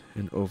slate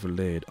and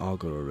overlaid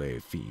auger array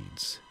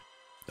feeds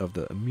of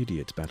the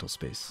immediate battle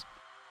space.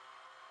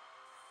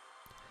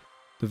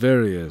 The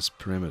various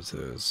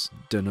parameters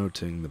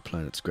denoting the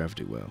planet's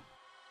gravity well.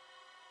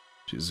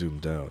 She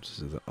zoomed out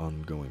to the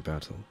ongoing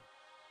battle.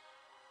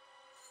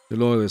 The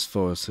Loyalist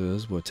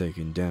forces were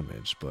taking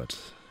damage, but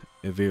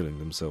availing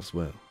themselves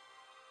well,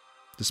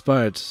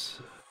 despite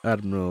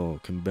Admiral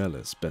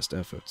Campbell's best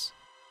efforts.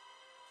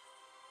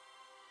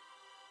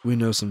 We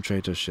know some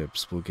traitor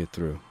ships will get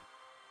through.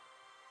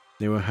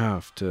 They will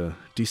have to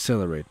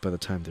decelerate by the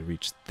time they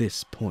reach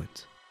this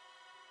point.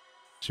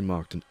 She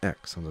marked an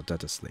X on the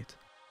data slate.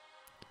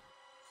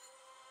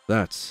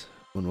 That's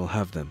when we'll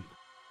have them.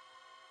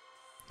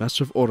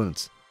 Master of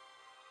Ordnance,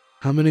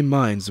 how many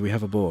mines do we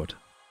have aboard?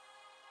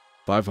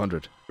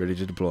 500, ready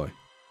to deploy.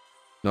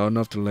 Not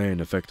enough to lay an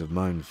effective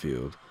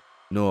minefield,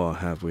 nor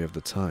have we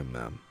the time,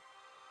 ma'am.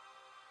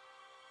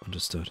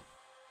 Understood,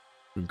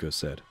 Rumko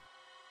said.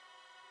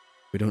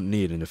 We don't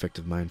need an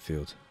effective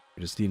minefield.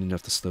 We just need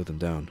enough to slow them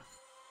down.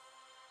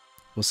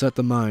 We'll set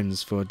the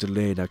mines for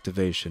delayed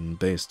activation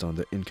based on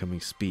their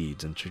incoming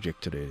speeds and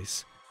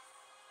trajectories.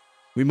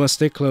 We must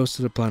stay close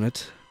to the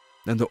planet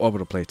and the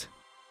orbital plate.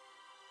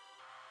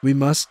 We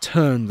must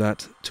turn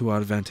that to our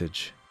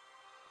advantage.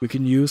 We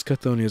can use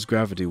Chthonia's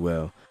gravity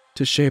well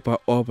to shape our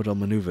orbital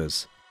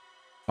maneuvers.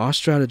 Our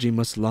strategy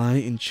must lie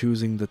in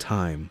choosing the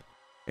time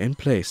and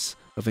place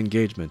of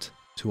engagement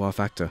to our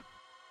factor.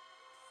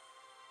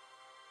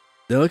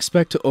 They'll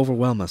expect to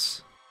overwhelm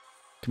us.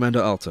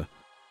 Commander Alta,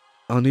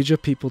 I'll need your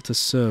people to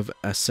serve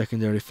as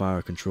secondary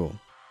fire control.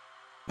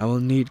 I will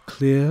need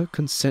clear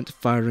consent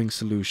firing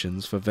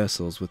solutions for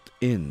vessels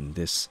within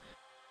this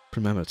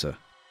parameter.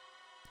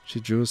 She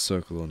drew a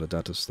circle on the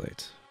data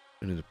slate,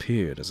 and it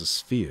appeared as a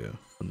sphere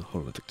on the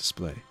hololithic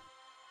display.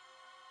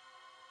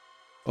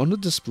 On the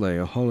display,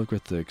 a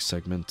holographic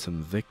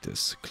segmentum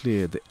victus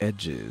cleared the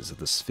edges of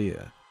the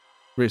sphere,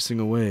 racing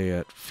away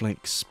at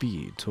flank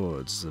speed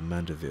towards the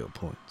Mandeville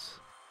point,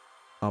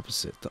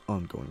 opposite the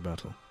ongoing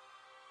battle.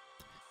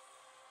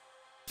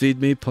 Feed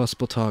me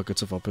possible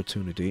targets of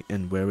opportunity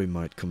and where we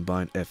might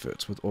combine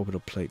efforts with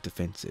orbital plate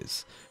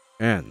defenses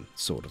and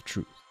Sword of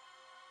Truth.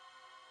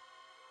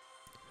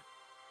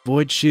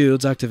 Void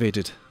shields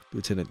activated,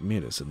 Lieutenant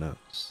Miras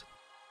announced.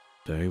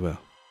 Very well.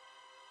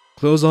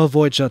 Close all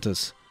void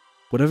shutters.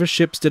 Whatever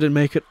ships didn't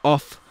make it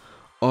off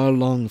are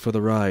along for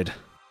the ride,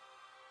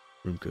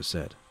 Rumko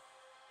said.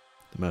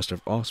 The Master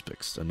of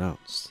Auspics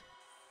announced.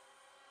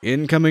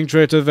 Incoming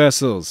traitor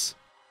vessels,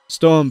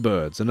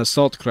 Stormbirds and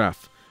assault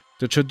craft.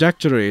 The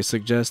trajectory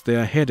suggests they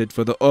are headed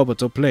for the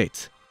orbital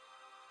plate.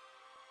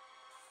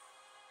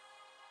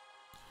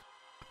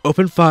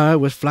 Open fire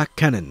with flak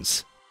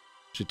cannons.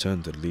 She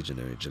turned to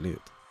Legionary Jalil.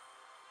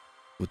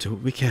 We'll do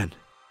what we can,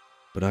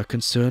 but our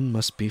concern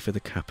must be for the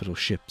capital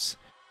ships.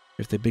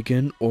 If they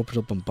begin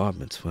orbital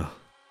bombardment, well,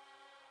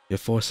 your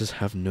forces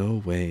have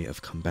no way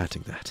of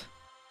combating that.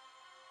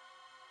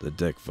 The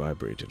deck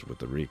vibrated with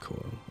the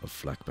recoil of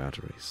flak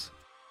batteries.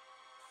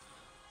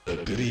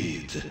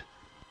 Agreed.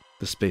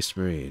 The Space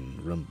Marine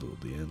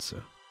rumbled the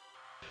answer.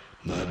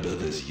 My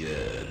brothers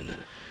yearn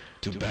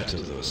to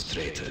battle those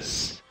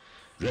traitors.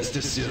 Rest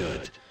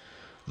assured,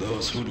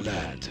 those who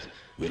land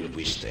will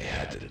wish they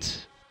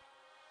hadn't.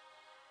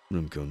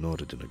 Rumko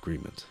nodded in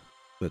agreement,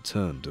 but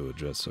turned to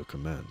address her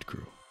command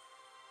crew.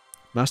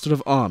 Master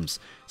of Arms,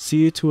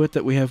 see to it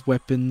that we have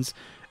weapons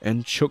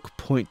and choke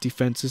point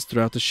defenses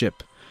throughout the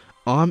ship.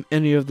 Arm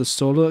any of the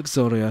Solar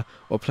Exoria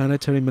or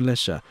Planetary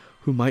Militia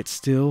who might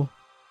still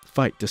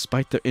fight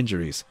despite their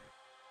injuries.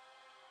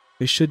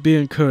 They should be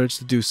encouraged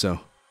to do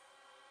so.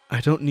 I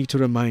don't need to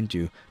remind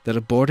you that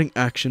a boarding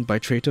action by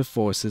traitor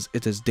forces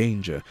is a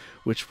danger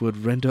which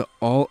would render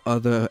all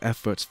other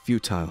efforts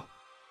futile.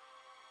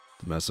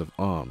 The Master of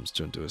Arms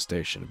turned to his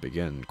station and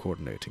began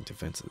coordinating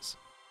defenses.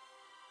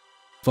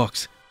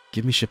 Fox,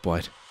 give me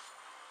shipwide.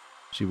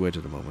 She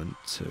waited a moment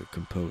to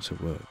compose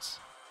her words.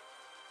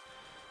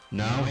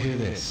 Now hear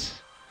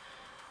this.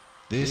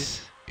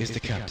 This is the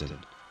captain.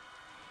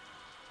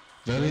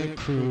 Valiant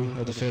crew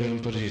of the Ferium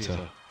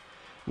Burrito.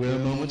 We are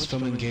moments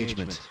from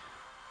engagement.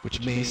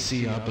 which may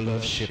see our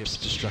beloved ship's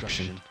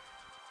destruction.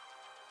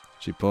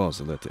 She paused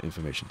to let the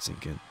information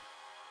sink in.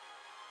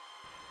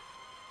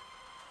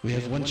 We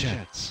have one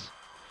chance.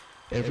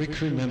 Every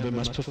crew member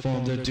must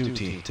perform their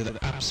duty to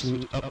the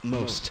absolute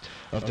utmost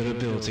of their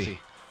ability,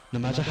 no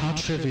matter how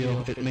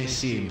trivial it may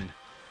seem.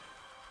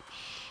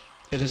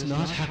 It is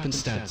not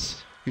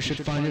happenstance. You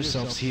should find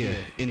yourselves here,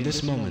 in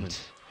this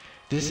moment.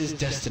 This is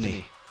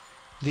destiny.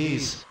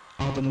 These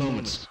are the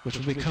moments which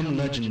will become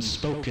legends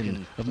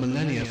spoken of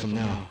millennia from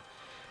now.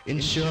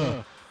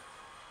 Ensure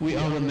we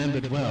are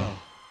remembered well.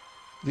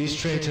 These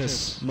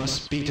traitors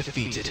must be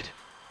defeated,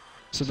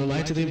 so the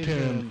light of the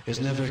Imperium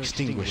is never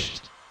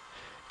extinguished.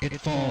 It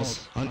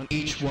falls on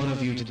each one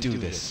of you to do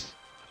this.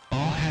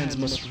 All hands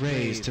must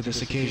raise to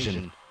this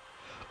occasion,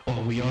 or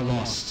we are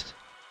lost.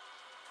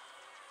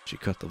 She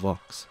cut the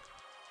Vox.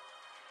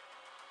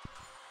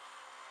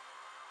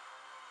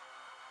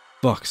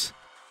 Vox,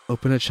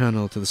 open a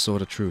channel to the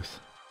Sword of Truth,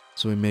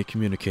 so we may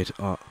communicate.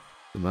 The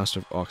Master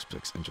of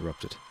Auspix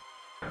interrupted.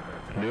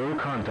 New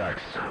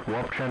contacts.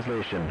 Warp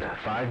translation.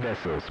 5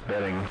 vessels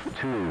bearing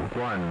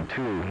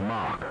 212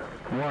 Mach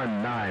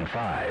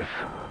 195.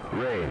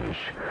 Range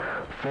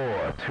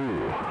 42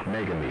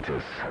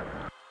 megameters.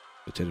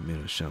 Lieutenant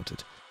Miller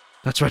shouted.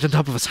 That's right on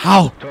top of us.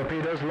 How?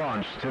 Torpedoes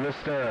launched to the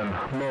stern.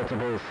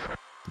 Multiples.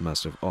 The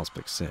Master of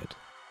Auspix said.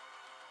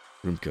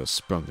 Rumko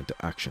sprung into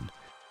action.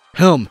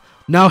 Helm,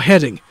 now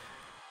heading.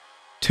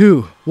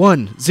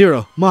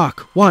 210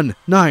 Mach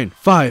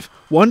 195.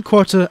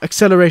 1/4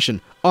 acceleration.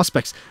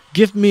 Auspex,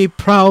 give me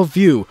prow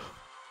view.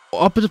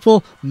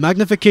 Orbital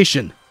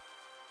magnification.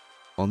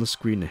 On the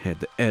screen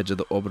ahead, the edge of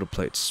the orbital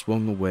plate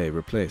swung away,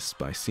 replaced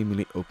by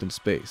seemingly open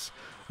space,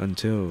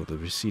 until the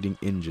receding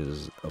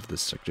hinges of the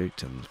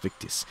Sagratum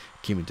Victis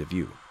came into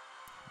view.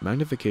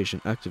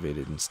 Magnification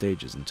activated in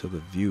stages until the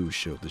view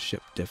showed the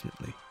ship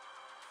definitely.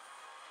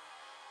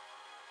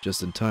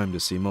 Just in time to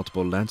see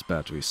multiple lance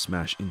batteries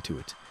smash into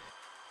it.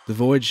 The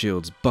void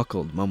shields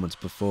buckled moments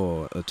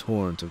before a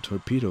torrent of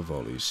torpedo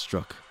volleys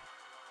struck.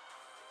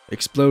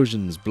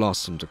 Explosions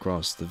blossomed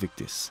across the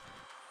Victis,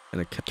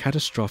 and a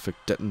catastrophic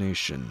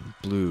detonation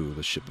blew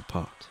the ship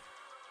apart.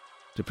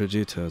 The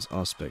Predator's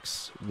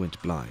Auspex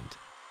went blind,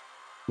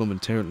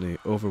 momentarily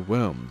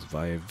overwhelmed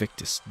by a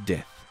Victis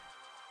death.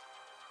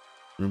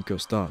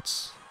 Rumko's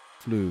thoughts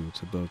flew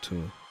to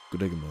Boto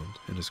Gregimond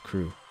and his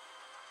crew.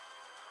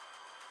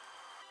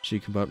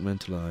 She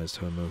compartmentalized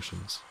her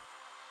emotions.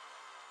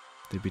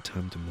 There'd be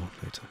time to mourn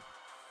later.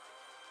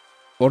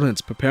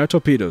 Ordnance, prepare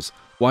torpedoes.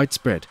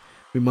 Widespread.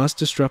 We must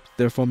disrupt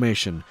their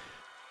formation.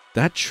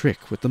 That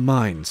trick with the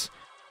mines.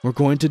 We're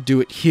going to do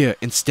it here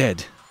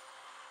instead.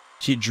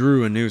 She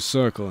drew a new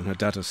circle in her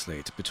data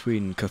slate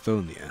between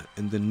Chthoniya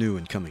and the new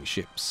incoming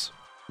ships.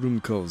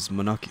 Rumko's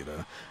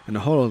monocular and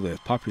a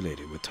hololith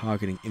populated with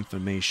targeting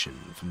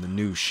information from the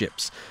new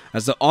ships.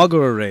 As the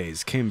auger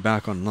arrays came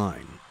back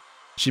online,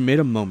 she made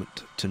a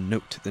moment to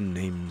note the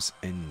names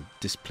and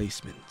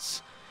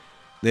displacements.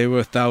 They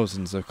were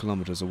thousands of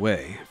kilometers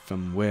away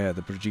from where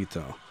the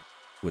Brigitte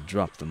would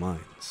drop the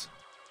mines.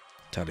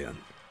 Talion,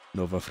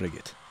 Nova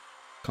Frigate.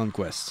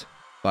 Conquest,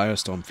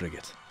 Firestorm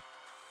Frigate.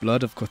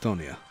 Blood of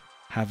Chthoniya,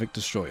 Havoc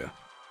Destroyer.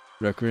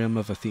 Requiem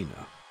of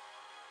Athena.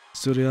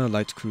 Surya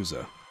Light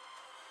Cruiser.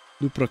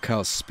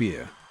 Lupercal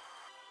Spear.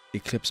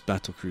 Eclipse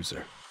Battle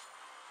Cruiser.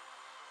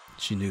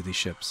 She knew these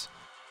ships.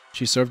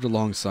 She served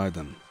alongside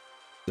them.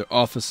 Their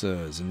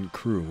officers and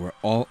crew were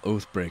all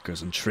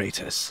oathbreakers and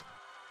traitors.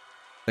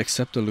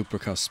 Except the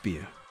Lupercal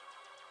Spear.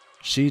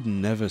 She'd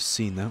never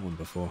seen that one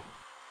before.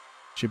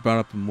 She brought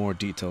up a more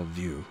detailed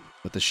view,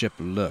 but the ship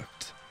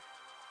lurked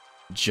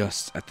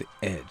just at the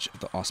edge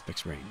of the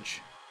Auspex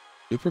range.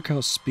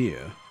 Lupercal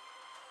Spear,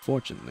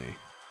 fortunately,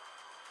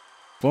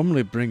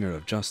 formerly bringer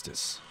of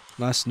justice,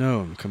 last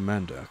known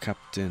commander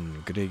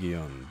Captain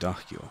Gregion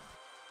Dachio.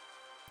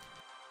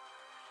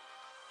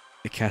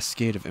 A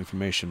cascade of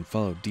information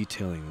followed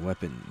detailing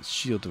weapons,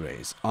 shield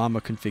arrays, armor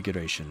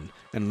configuration,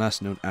 and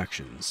last known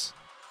actions.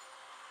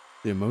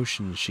 The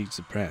emotion she'd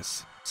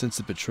suppressed since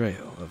the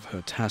betrayal of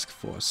her task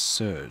force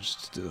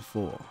surged to the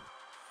fore.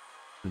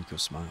 Rumko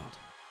smiled.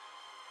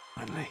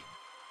 Finally,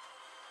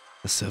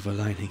 a silver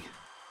lining.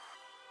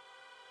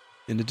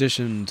 In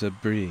addition to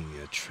being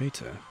a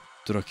traitor,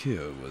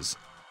 Dracul was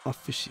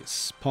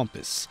officious,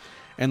 pompous,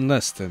 and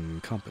less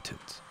than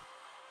competent.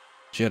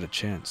 She had a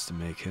chance to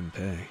make him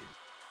pay.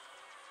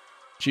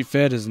 She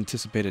fed his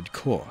anticipated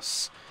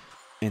course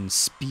and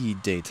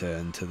speed data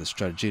into the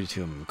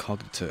Strategium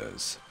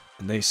Cognitors,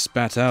 and they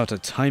spat out a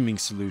timing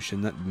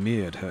solution that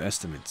mirrored her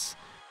estimates.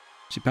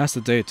 She passed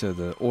the data to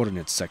the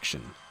Ordnance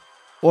section.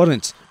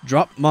 Ordnance,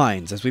 drop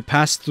mines as we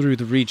pass through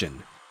the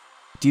region.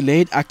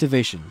 Delayed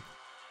activation.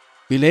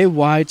 Relay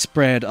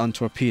widespread on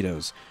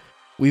torpedoes.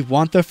 We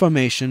want their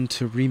formation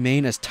to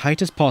remain as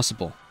tight as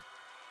possible.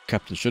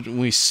 Captain, shouldn't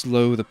we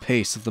slow the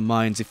pace of the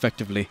mines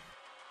effectively?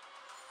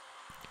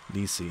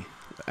 Lisi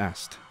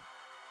asked.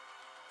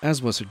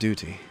 As was her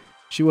duty,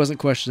 she wasn't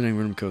questioning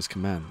Rumko's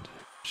command.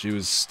 She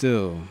was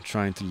still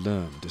trying to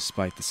learn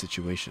despite the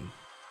situation.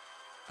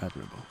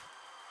 Admirable.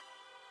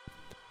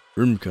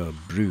 Rumka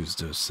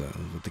bruised herself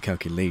with the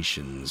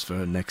calculations for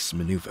her next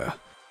maneuver.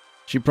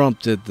 She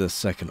prompted the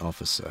second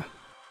officer.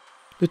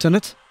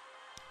 "Lieutenant?"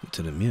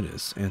 Lieutenant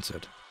Miras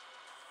answered.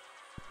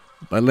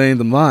 "By laying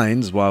the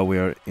mines while we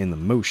are in the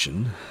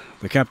motion,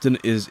 the captain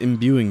is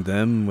imbuing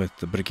them with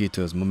the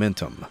Brigitta's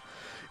momentum.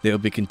 They will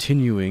be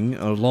continuing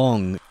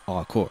along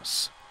our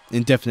course,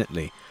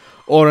 indefinitely,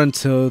 or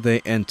until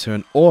they enter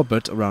an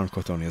orbit around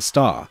Corthonia's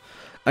star.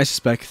 I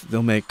suspect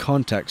they'll make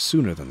contact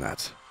sooner than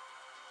that."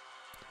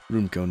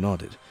 Rumko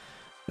nodded,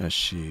 as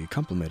she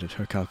complemented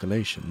her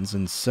calculations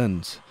and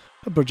sent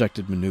her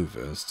projected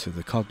maneuvers to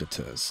the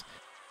cognitors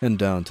and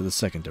down to the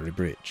secondary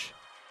bridge.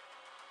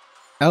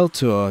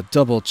 "Altor,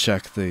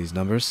 double-check these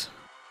numbers.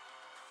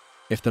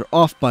 If they're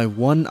off by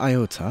 1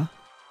 iota..."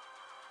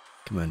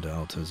 Commander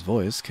Altor's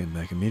voice came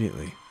back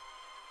immediately.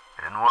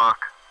 "In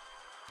work."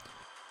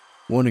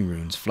 Warning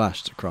runes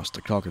flashed across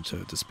the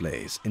cognitor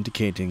displays,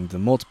 indicating the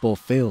multiple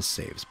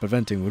fail-safes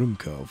preventing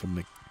Rumko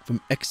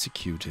from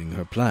executing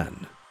her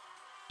plan.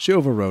 She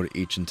overrode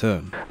each in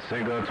turn.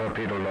 Single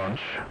torpedo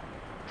launch.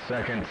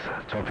 Second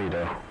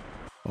torpedo.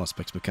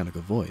 Auspec's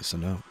mechanical voice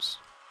announced.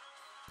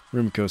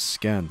 Rumko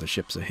scanned the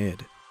ships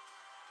ahead.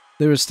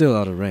 They were still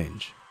out of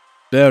range.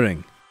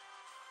 "Bearing."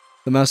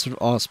 The master of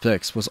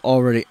Auspex was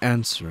already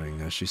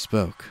answering as she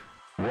spoke.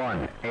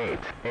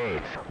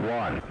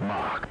 1881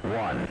 Mach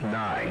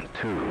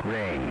 192,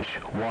 range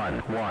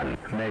 11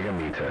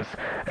 megameters,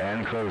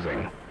 and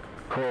closing.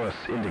 Course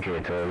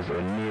indicators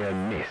are near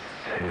miss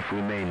if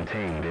we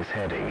maintain this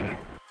heading.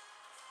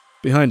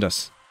 "Behind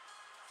us,"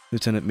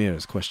 Lieutenant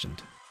Miras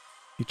questioned.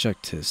 He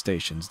checked his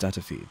station's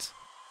data feeds.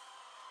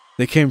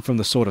 "They came from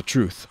the Sword of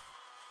Truth."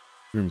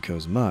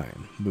 Rumko's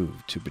mind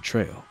moved to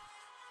betrayal.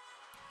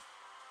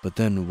 But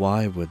then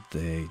why would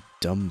they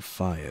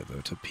dumbfire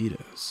their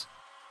torpedoes?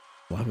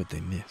 Why would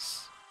they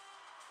miss?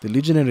 The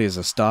legionaries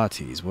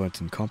Astartes weren't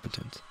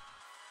incompetent.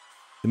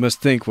 They must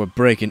think we're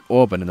breaking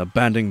orbit and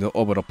abandoning the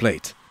orbital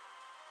plate.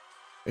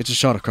 It's a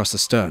shot across the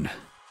stern,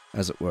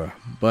 as it were,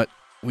 but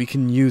we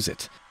can use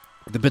it,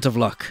 with a bit of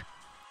luck.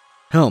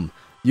 Helm,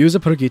 use a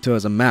Purgito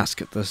as a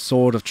mask at the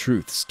Sword of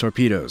Truth's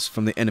torpedoes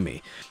from the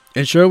enemy.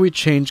 Ensure we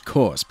change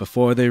course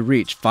before they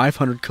reach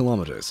 500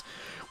 kilometers.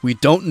 We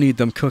don't need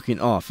them cooking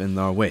off in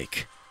our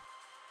wake."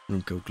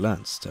 Rumko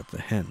glanced at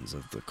the hands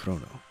of the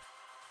chrono.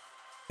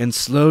 "And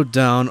slow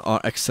down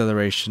our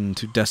acceleration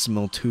to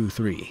decimal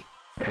 23.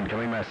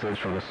 Incoming message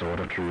from the Sword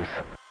of Truth.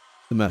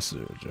 The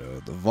messenger,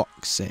 the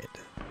Vox, said.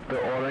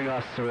 They're ordering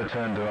us to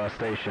return to our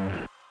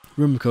station.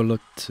 Rumko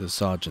looked to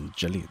Sergeant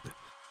Jalid.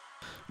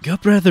 "Your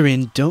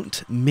brethren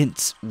don't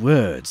mince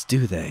words,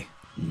 do they?"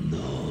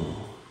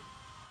 No.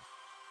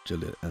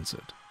 Jalid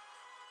answered.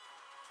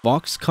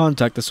 "Vox,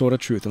 contact the Sword of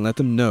Truth and let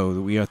them know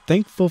that we are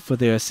thankful for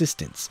their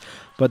assistance,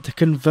 but to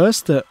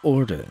converse their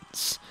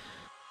orders,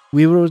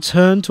 we will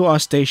return to our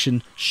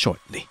station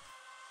shortly."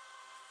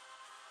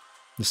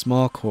 The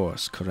small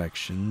course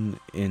correction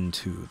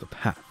into the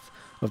path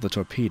of the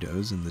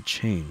torpedoes and the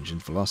change in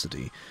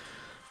velocity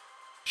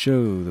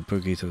show the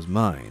Purgito's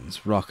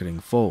mines rocketing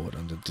forward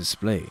on the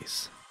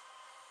displays.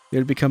 They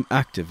would become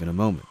active in a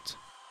moment,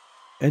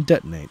 and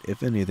detonate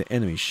if any of the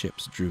enemy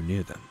ships drew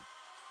near them.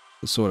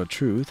 The Sword of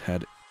Truth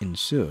had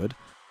ensured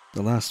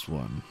the last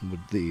one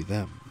would be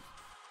them.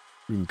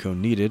 Rumko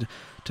needed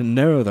to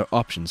narrow their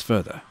options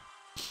further.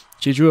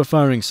 She drew a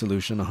firing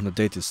solution on a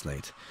data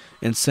slate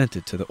and sent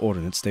it to the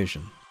ordnance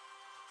station.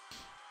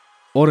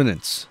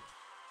 "Ordnance.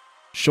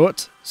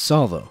 Short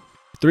salvo.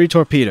 3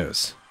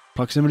 torpedoes.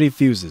 Proximity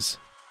fuses."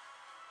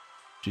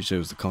 She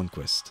chose the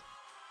Conquest,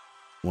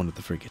 one of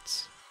the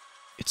frigates.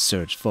 It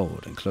surged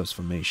forward in close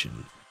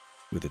formation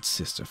with its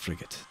sister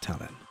frigate,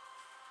 Talon,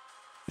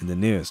 and the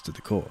nearest to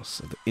the course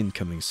of the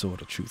incoming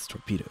Sword of Truth's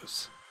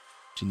torpedoes.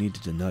 She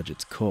needed to nudge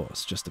its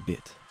course just a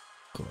bit,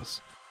 of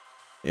course.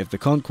 If the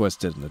Conquest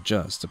didn't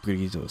adjust, the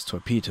Brigito's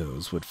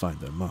torpedoes would find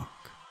their mark.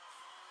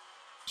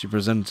 She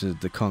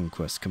presented the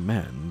Conquest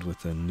command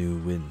with a new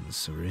wind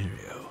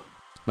scenario.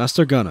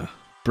 "Master Gunner,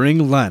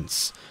 bring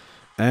Lance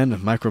and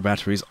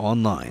microbatteries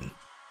online."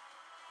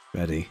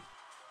 "Ready."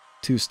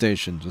 2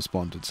 stations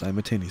responded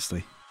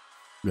simultaneously.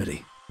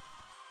 "Ready."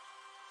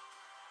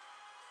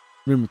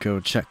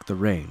 Rumko checked the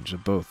range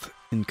of both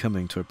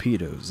incoming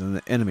torpedoes and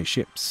the enemy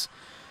ships.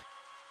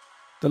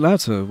 The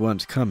latter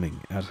weren't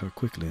coming at her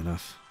quickly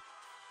enough.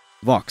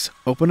 "Vox,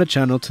 open a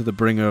channel to the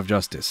Bringer of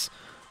Justice,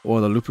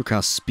 or the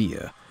Lupercast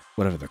Spear,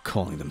 whatever they're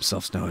calling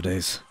themselves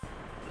nowadays."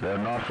 They're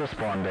not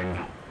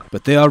responding.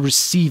 "But they are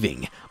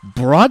receiving.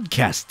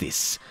 Broadcast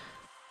this.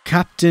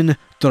 Captain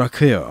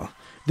Drakeo.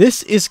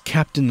 This is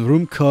Captain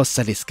Rumko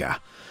Saliska.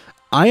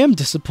 I am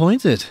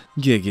disappointed,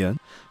 Gigian.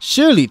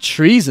 Surely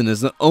treason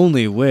is the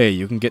only way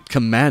you can get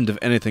command of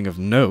anything of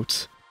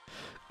note.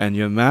 And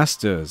your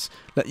masters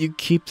let you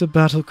keep the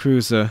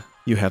battlecruiser.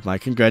 You have my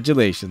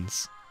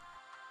congratulations."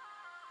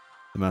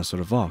 The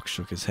Master of Vox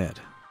shook his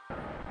head.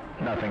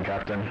 Nothing,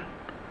 Captain.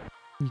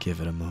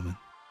 "Give it a moment."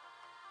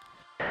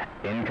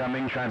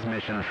 Incoming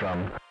transmission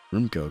from...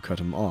 Rumko cut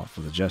him off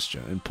with a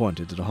gesture and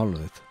pointed to the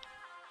hololith.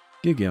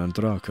 Gigion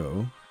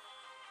Draco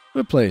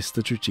replaced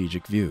the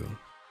strategic view.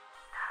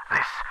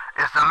 This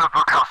is the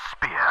Lupercal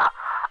Spear.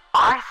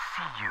 I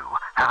see you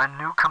have a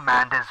new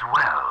command as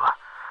well.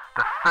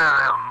 The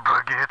Ferrum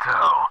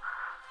Brigitto.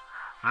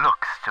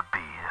 Looks to be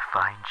a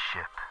fine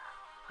ship.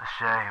 A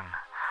shame.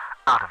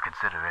 Out of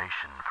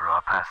consideration for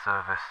our past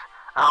service,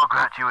 I'll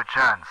grant you a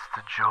chance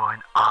to join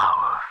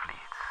our fleet.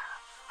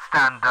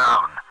 Stand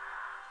down.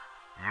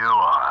 You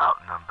are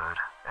outnumbered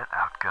and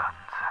outgunned.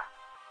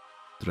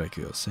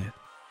 Draco said.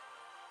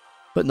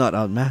 But not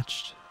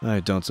outmatched. I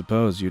don't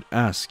suppose you'd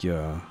ask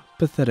your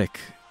pathetic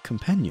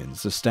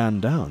companions to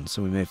stand down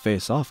so we may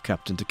face off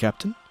captain to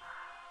captain?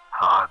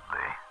 Hardly.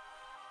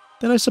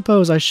 Then I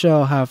suppose I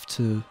shall have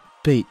to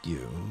bait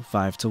you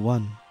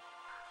 5-1.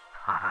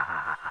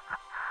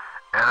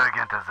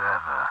 Arrogant as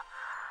ever.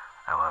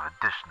 I will have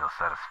additional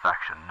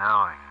satisfaction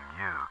knowing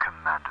you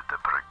commanded the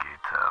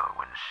Brigitto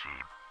when she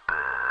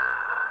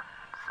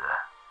burns.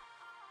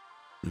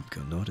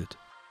 Rumko nodded.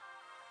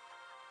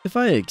 If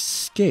I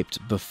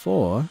escaped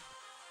before,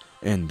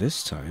 and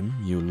this time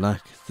you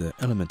lack the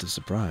element of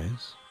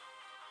surprise,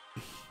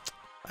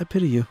 I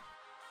pity you.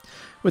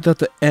 Without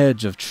the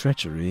edge of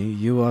treachery,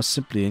 you are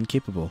simply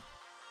incapable.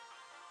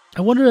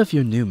 I wonder if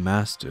your new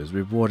masters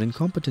reward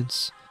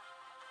incompetence.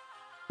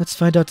 Let's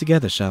find out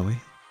together, shall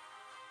we?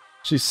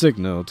 She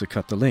signaled to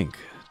cut the link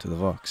to the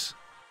Vox.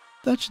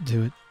 That should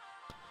do it.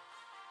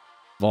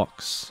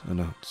 Vox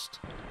announced.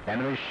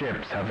 Enemy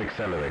ships have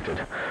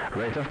accelerated.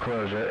 Rate of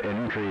closure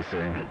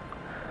increasing.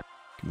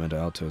 Commander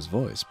Alto's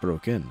voice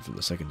broke in from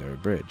the secondary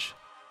bridge.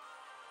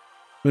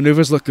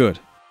 Maneuvers look good.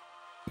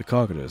 The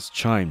cargoes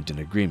chimed in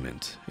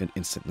agreement an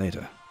instant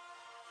later.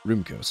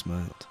 Rumko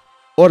smiled.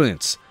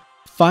 Ordnance!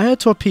 Fire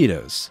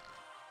torpedoes!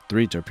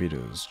 3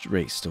 torpedoes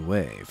raced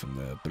away from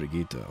the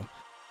Brigitto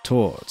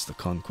towards the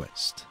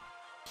Conquest.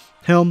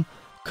 Helm,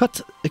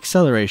 cut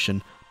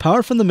acceleration,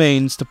 power from the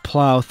mains to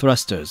plow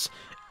thrusters.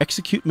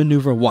 Execute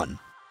maneuver 1.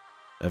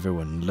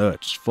 Everyone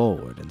lurched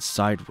forward and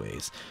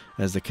sideways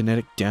as the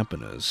kinetic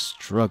dampeners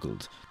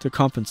struggled to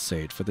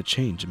compensate for the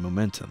change in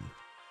momentum.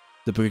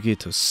 The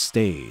Brigitto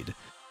stayed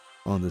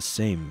on the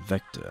same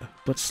vector,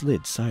 but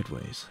slid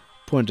sideways,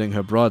 pointing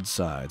her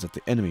broadsides at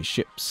the enemy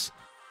ships.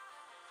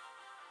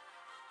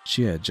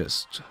 She had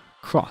just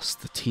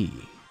crossed the T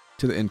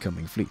to the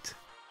incoming fleet.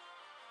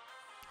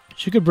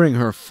 She could bring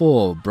her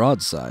full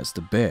broadsides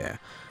to bear,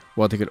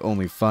 while they could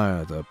only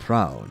fire the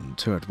prow and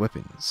turret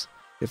weapons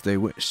if they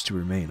wished to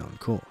remain on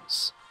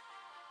course.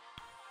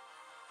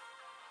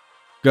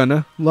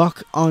 Gunner,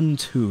 lock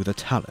onto the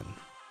Talon.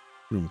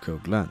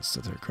 Rumko glanced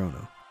at her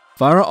chrono.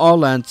 Fire all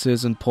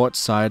lances and port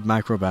side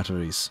micro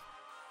batteries.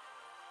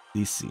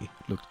 Lisi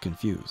looked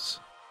confused.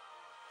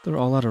 They're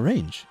all out of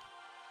range.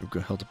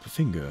 Rumko held up a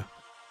finger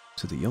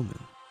to the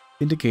yeoman,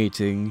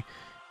 indicating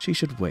she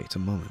should wait a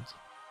moment.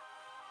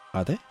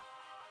 Are they?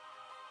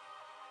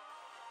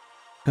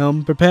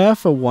 Helm, prepare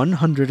for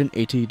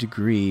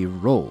 180-degree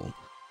roll.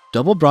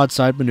 Double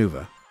broadside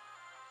maneuver.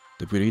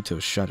 The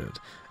Brigitto shuddered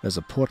as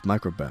the port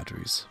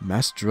microbatteries,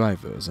 mass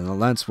drivers, and the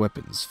lance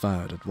weapons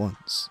fired at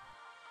once.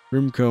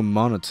 Rumko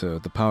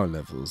monitored the power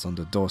levels on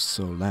the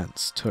dorsal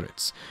lance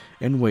turrets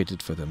and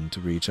waited for them to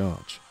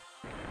recharge.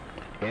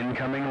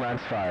 Incoming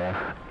lance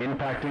fire.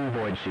 Impacting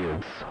void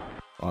shields.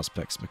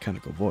 Ospec's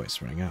mechanical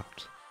voice rang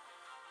out.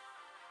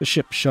 The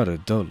ship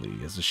shuddered dully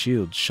as the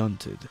shield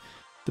shunted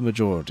the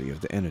majority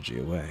of the energy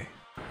away.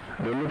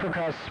 The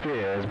Lupercal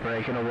Spear is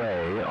breaking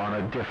away on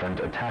a different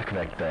attack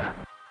vector.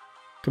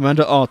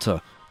 Commander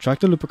Alta, track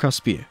the Lupercal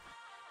Spear.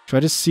 Try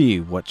to see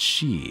what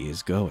she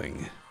is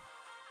going.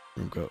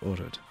 Rumko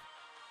ordered.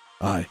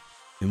 Aye,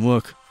 in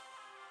work.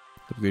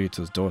 The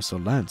Brigitto's dorsal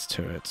lance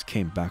turrets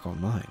came back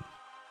online.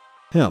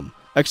 Helm,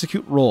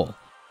 execute roll.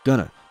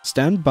 Gunner,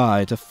 stand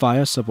by to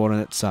fire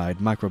subordinate side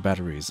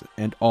microbatteries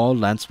and all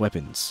lance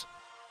weapons.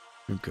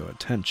 Rumko's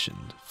attention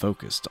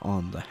focused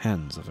on the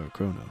hands of her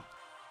chrono.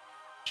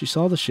 She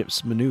saw the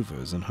ship's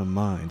maneuvers in her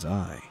mind's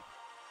eye.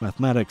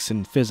 Mathematics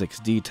and physics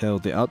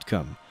detailed the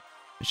outcome,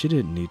 and she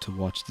didn't need to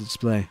watch the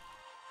display.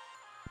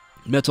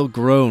 Metal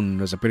groaned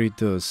as the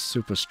Brigitto's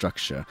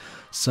superstructure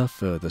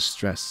suffered the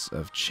stress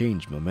of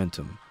change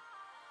momentum.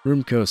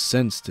 Rumko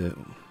sensed it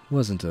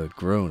wasn't a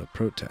groan of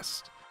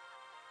protest.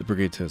 The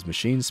Brigitto's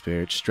machine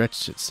spirit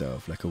stretched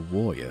itself like a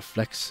warrior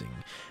flexing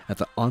at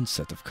the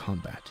onset of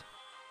combat.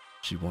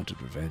 She wanted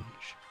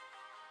revenge.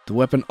 The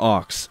weapon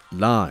arcs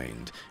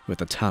lined with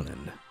the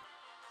Talon.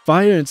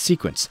 Fire in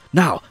sequence!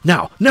 Now!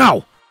 Now!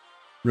 Now!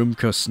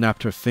 Rumko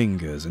snapped her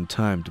fingers in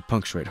time to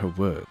punctuate her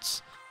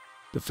words.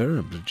 The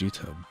Ferrum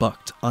Brigitto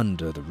bucked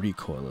under the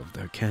recoil of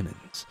their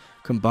cannons,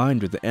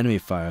 combined with the enemy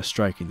fire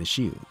striking the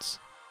shields.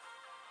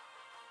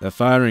 They're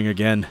firing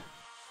again,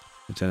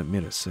 Lieutenant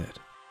Miller said.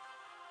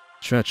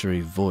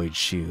 Treachery void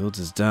shields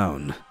is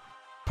down.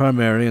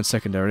 Primary and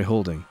secondary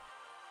holding.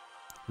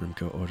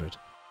 Rumko ordered.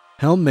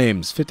 Helm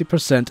aims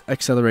 50%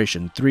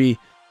 acceleration. 3,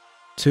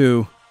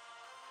 2,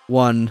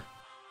 1,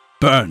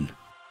 burn!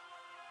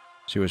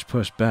 She was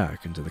pushed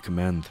back into the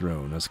command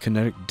throne as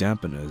kinetic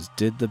dampeners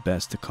did the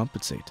best to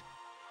compensate.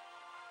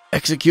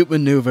 Execute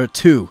maneuver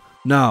 2,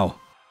 now!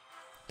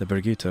 The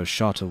Brigito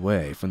shot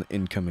away from the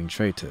incoming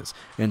traitors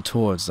and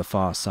towards the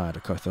far side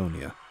of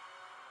Carthonia.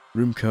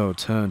 Rumko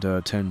turned her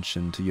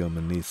attention to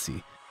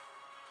Yomanisi.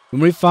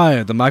 When we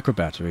fired the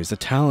microbatteries, the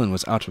Talon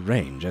was out of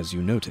range, as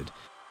you noted,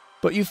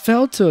 but you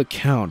failed to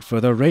account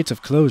for their rate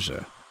of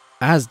closure,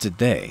 as did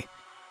they.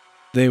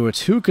 They were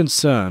too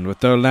concerned with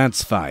their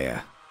lance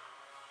fire.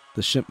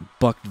 The ship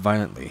bucked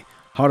violently,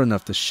 hard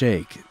enough to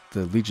shake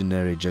the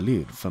legionary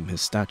Jalid from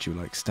his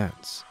statue-like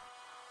stance.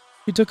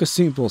 He took a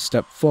simple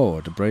step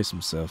forward to brace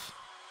himself.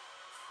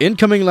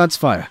 Incoming lance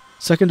fire!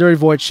 Secondary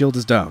void shield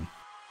is down.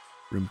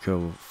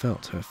 Rumko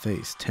felt her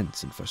face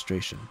tense in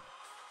frustration.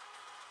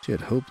 She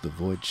had hoped the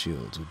void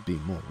shields would be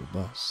more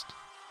robust.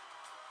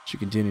 She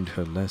continued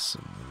her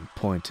lesson and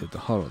pointed the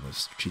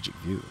hololith's strategic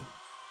view.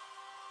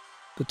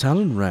 The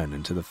Talon ran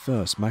into the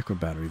first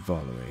microbattery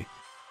volley.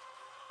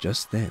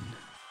 Just then,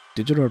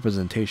 digital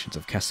representations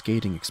of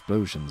cascading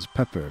explosions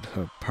peppered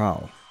her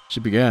prow. She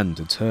began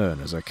to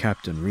turn as her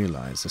captain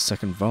realized the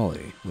second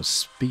volley was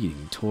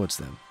speeding towards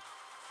them.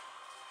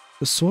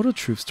 The Sword of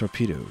Truth's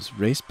torpedoes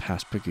raced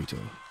past Brigito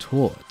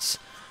towards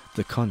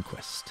the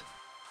Conquest.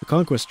 The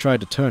Conquest tried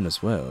to turn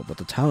as well, but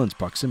the Talon's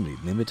proximity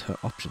limited her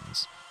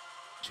options.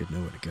 She had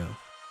nowhere to go.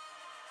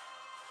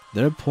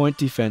 Their point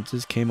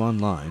defenses came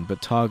online,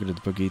 but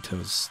targeted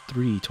Brigito's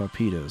 3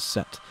 torpedoes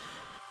set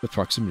with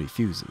proximity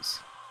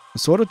fuses. The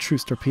Sword of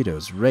Truth's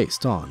torpedoes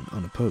raced on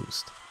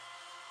unopposed.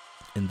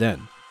 And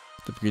then,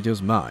 the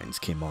Brigito's mines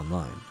came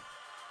online.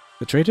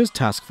 The traitors'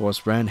 task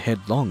force ran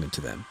headlong into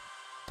them.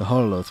 The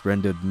hololith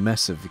rendered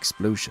massive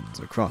explosions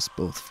across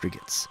both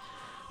frigates,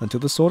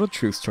 until the Sword of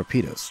Truth's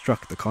torpedoes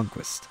struck the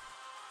Conquest.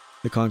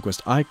 The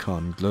Conquest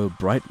icon glowed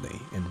brightly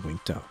and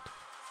winked out.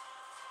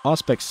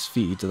 Auspec's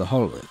feed to the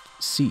hololith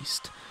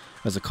ceased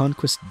as the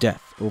Conquest's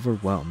death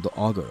overwhelmed the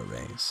auger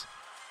arrays.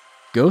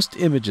 Ghost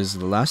images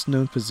of the last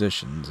known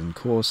positions and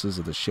courses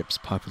of the ships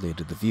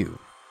populated the view.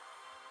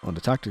 On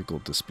the tactical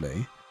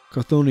display,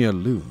 Carthonia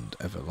loomed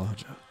ever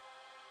larger.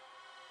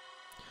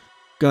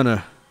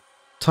 Gunner,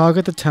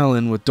 target the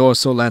Talon with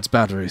dorsal lance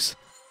batteries.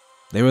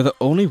 They were the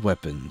only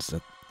weapons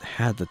that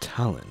had the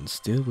Talon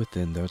still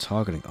within their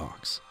targeting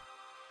arcs.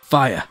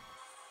 Fire!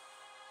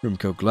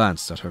 Rumko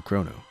glanced at her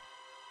chrono.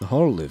 The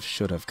hololith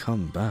should have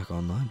come back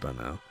online by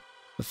now.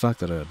 The fact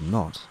that it had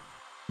not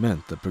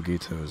meant that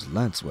Brigito's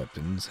lance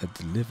weapons had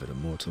delivered a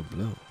mortal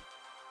blow.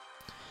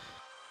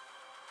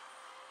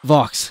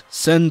 Vox,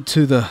 send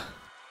to the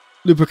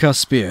Lupercal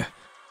Spear,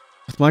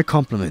 with my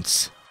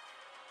compliments.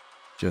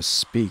 Just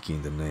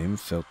speaking the name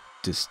felt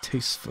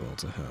distasteful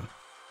to her.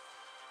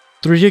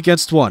 3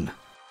 against 1.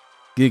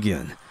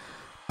 Gideon,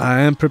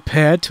 I am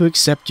prepared to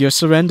accept your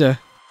surrender.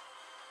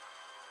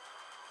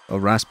 A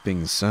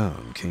rasping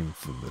sound came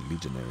from the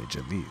legionary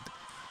Jalid,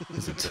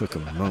 as it took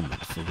a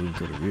moment for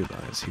Rumko to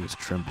realize he was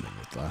trembling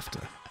with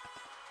laughter.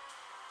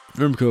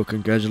 Rumko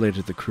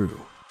congratulated the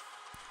crew.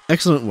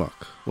 Excellent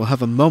work. We'll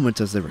have a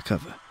moment as they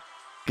recover.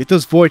 Get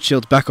those void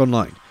shields back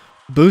online.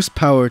 Boost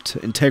power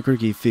to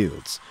integrity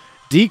fields.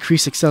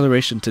 Decrease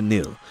acceleration to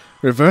nil.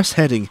 Reverse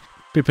heading.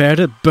 Prepare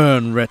to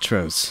burn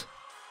retros.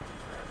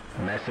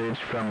 Message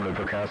from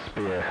Lupercal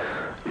Spear.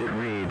 It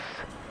reads,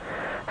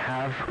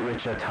 have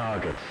richer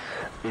targets.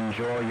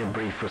 Enjoy your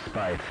brief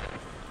respite.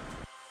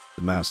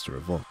 The Master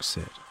of Vox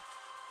said.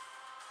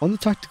 On the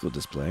tactical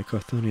display,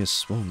 Carthonia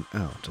swung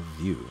out of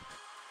view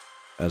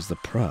as the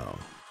prow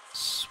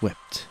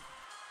swept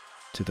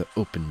to the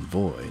open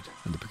void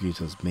of the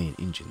Brigito's main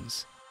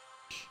engines,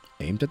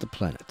 aimed at the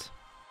planet.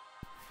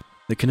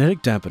 The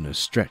kinetic dampener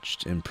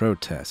stretched in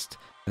protest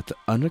at the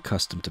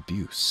unaccustomed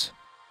abuse.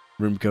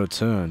 Rumko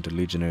turned to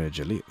Legionary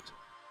Jalil.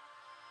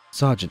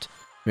 Sergeant,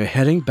 we are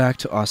heading back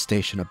to our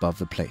station above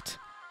the plate,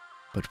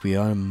 but we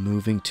are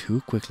moving too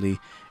quickly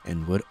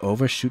and would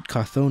overshoot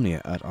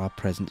Carthonia at our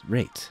present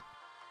rate.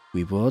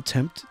 We will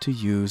attempt to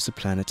use the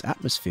planet's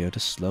atmosphere to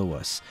slow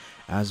us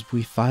as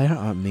we fire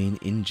our main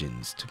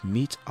engines to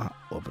meet our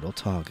orbital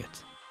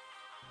target.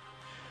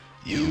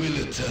 You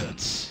will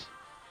attempt?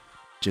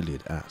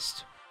 Gilead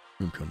asked.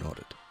 Rumko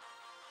nodded.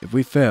 If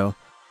we fail,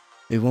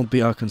 it won't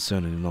be our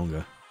concern any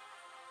longer.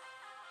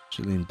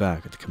 She leaned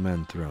back at the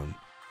command throne,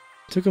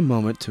 took a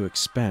moment to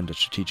expand a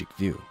strategic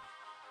view,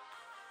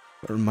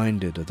 but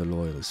reminded of the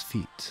Loyalist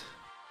fleet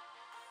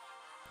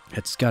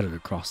had scattered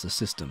across the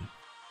system.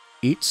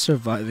 Each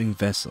surviving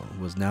vessel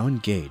was now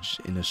engaged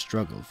in a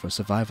struggle for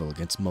survival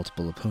against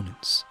multiple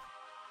opponents.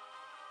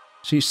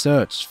 She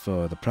searched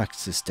for the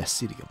Praxis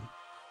Decidium,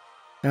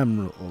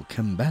 Admiral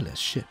Campbell's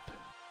ship,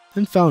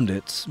 and found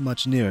it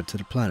much nearer to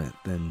the planet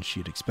than she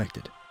had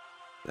expected.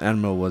 The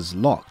Admiral was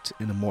locked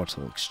in a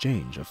mortal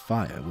exchange of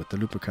fire with the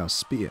Lupercal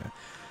Spear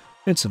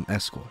and some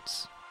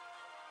escorts.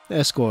 The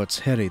escorts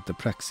harried the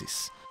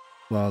Praxis,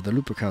 while the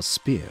Lupercal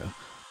Spear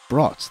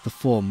brought the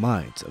full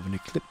might of an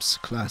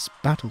Eclipse-class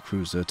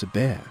battlecruiser to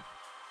bear.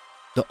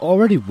 The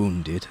already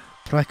wounded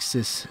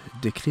Praxis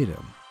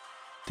Declitum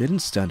didn't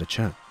stand a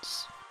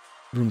chance.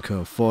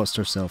 Rumko forced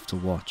herself to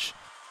watch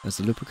as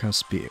the Lupercal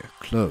Spear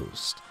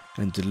closed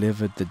and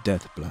delivered the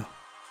death blow.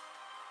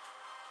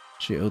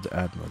 She owed the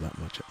Admiral that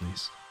much at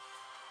least.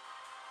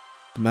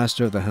 The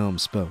master of the helm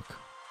spoke,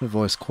 her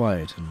voice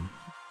quiet and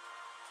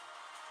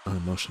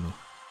unemotional,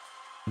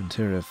 an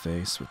interior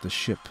face with the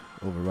ship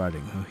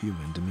overriding her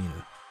human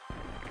demeanor.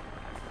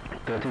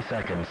 30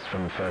 seconds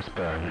from first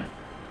burn.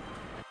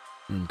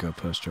 Rumko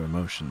pushed her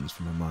emotions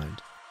from her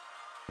mind.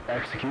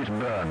 Execute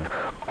burn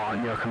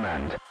on your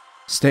command.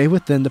 Stay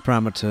within the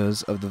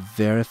parameters of the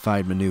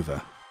verified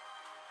maneuver.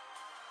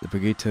 The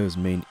Brigido's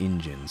main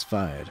engines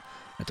fired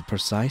at the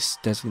precise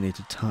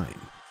designated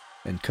time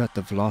and cut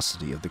the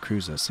velocity of the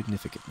cruiser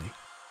significantly.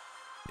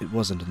 It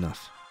wasn't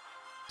enough.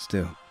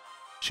 Still,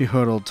 she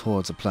hurtled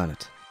towards the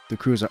planet. The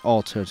cruiser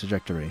altered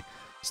trajectory,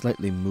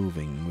 slightly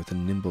moving with a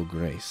nimble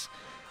grace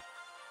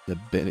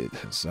that bended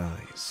her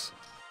size.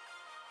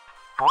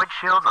 Void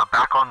shields are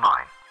back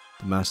online,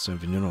 The master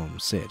of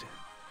Unom said.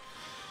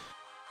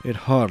 It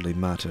hardly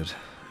mattered.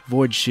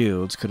 Void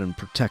shields couldn't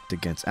protect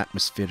against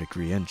atmospheric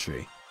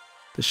re-entry.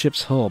 The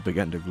ship's hull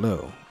began to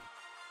glow,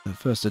 at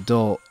first a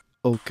dull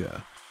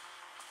ochre,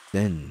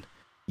 then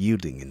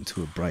yielding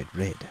into a bright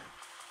red,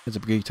 as the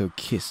Brigido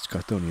kissed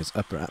Carthonia's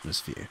upper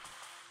atmosphere.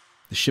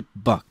 The ship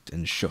bucked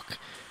and shook,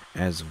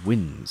 as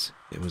winds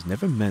it was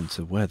never meant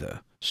to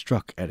weather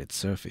struck at its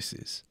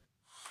surfaces.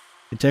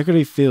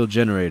 Integrity field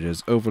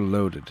generators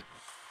overloaded,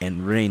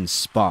 and rained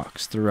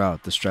sparks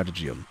throughout the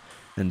stratagem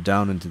and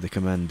down into the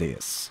command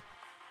dais.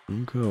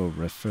 Rumko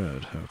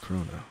referred her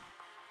chrono.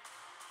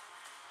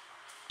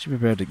 She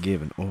prepared to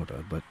give an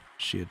order, but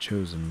she had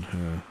chosen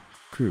her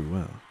crew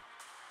well.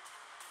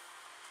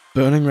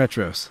 Burning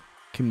retros,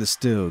 came the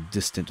still,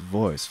 distant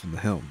voice from the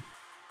helm.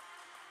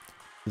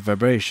 The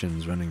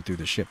vibrations running through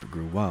the ship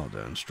grew wilder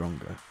and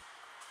stronger.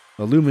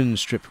 A lumen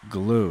strip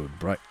glowed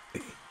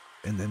brightly,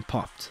 and then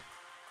popped,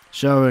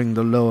 showering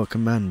the lower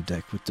command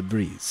deck with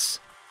debris.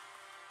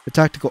 The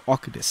tactical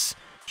Oculus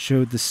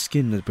showed the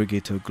skin of the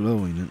Brigido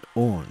glowing in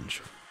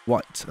orange,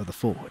 white of the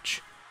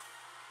forge.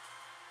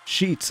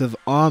 Sheets of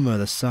armor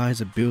the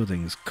size of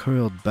buildings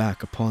curled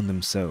back upon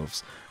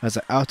themselves as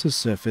the outer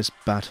surface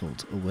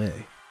battled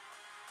away.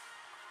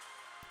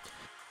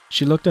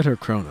 She looked at her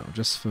chrono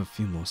just for a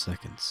few more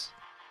seconds.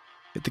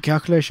 If the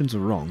calculations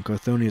were wrong,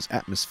 Carthonia's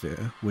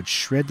atmosphere would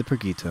shred the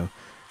Brigido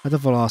at the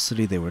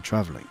velocity they were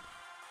traveling.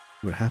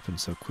 It would happen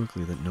so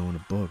quickly that no one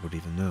aboard would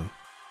even know.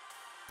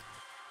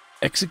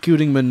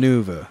 Executing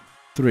Maneuver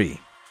 3,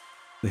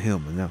 the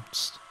helm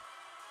announced.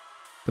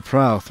 The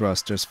prow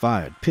thrusters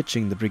fired,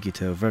 pitching the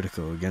Brigido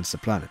vertical against the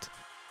planet,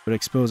 but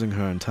exposing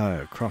her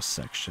entire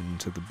cross-section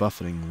to the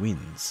buffeting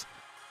winds.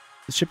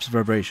 The ship's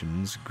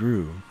vibrations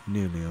grew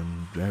nearly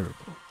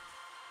unbearable.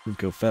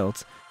 Rumko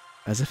felt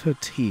as if her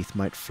teeth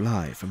might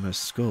fly from her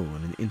skull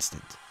in an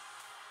instant.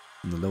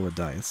 In the lower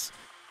dais,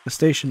 the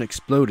station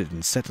exploded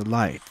and set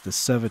alight the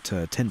servitor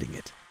attending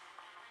it.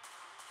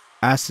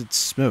 Acid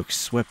smoke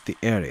swept the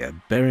area,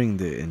 bearing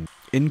the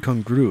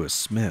incongruous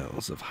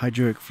smells of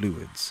hydroic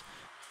fluids,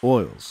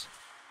 oils,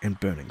 and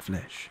burning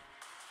flesh.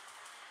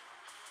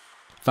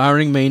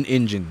 Firing main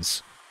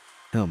engines,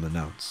 helm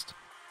announced.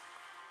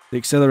 The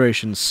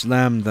acceleration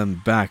slammed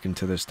them back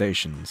into their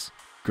stations.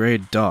 Grey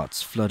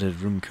dots flooded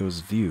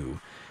Rumko's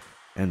view,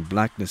 and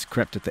blackness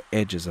crept at the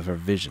edges of her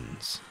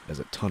visions as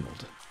it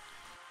tunneled.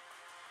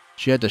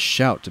 She had to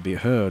shout to be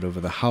heard over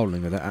the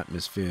howling of the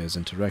atmosphere's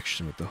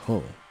interaction with the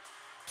hull.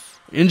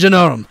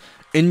 Ingeniarum!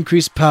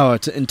 Increase power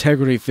to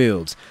integrity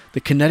fields! The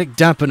kinetic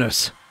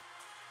dampeners!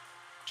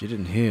 She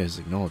didn't hear his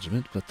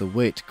acknowledgement, but the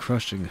weight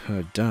crushing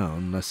her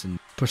down lessened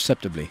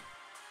perceptibly.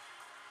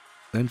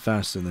 Then,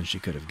 faster than she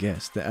could have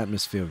guessed, the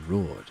atmosphere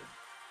roared,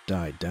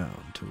 died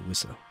down to a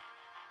whistle,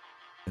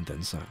 and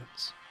then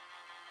silence.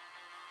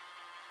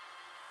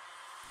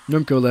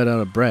 Rumko let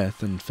out a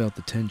breath and felt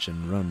the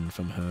tension run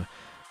from her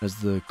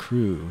as the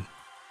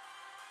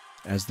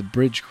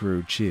bridge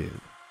crew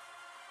cheered.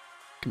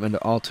 Commander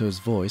Alto's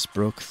voice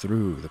broke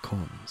through the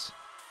comms.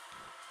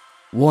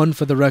 One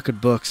for the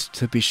record books,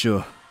 to be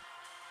sure.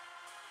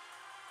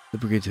 The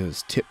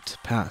Brigidos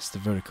tipped past the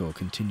vertical,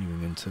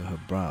 continuing into her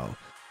brow,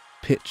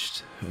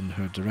 pitched in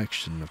her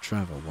direction of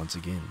travel once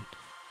again,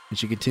 and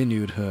she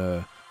continued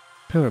her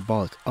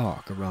parabolic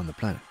arc around the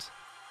planet.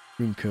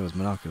 Rumko's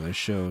monoculars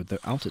showed their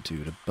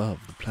altitude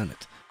above the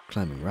planet,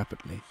 climbing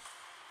rapidly.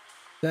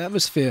 The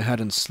atmosphere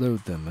hadn't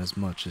slowed them as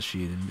much as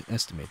she had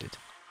estimated.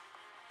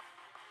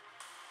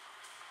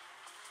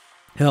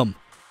 Helm,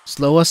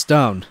 slow us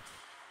down.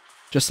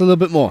 Just a little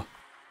bit more.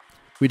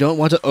 We don't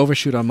want to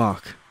overshoot our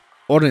mark.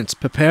 Ordnance,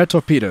 prepare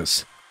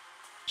torpedoes.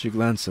 She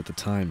glanced at the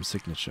time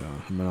signature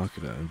on her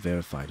monocular and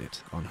verified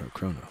it on her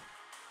chrono.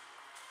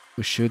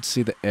 We should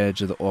see the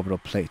edge of the orbital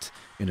plate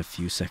in a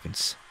few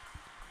seconds.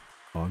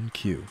 On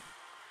cue,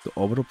 the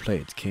orbital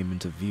plate came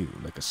into view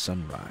like a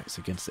sunrise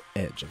against the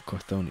edge of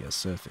Carthonia's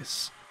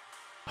surface.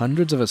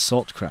 Hundreds of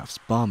assault crafts,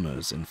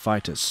 bombers, and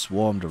fighters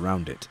swarmed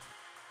around it.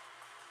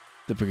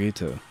 The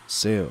Brigido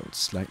sailed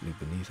slightly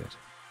beneath it.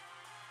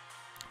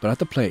 But as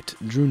the plate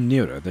drew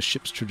nearer, the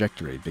ship's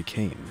trajectory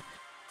became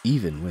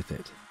even with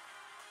it,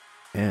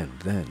 and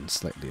then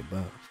slightly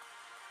above.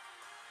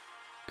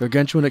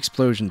 Gargantuan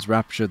explosions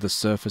raptured the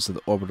surface of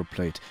the orbital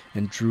plate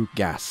and drew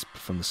gasps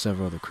from the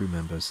several other crew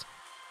members.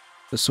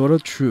 The Sword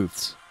of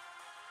Truths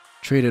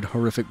traded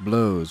horrific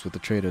blows with the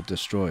traitor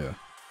destroyer,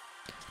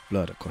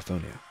 Blood of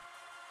Corthonia.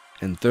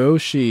 And though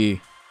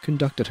she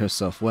conducted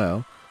herself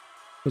well,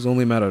 it was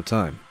only a matter of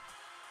time.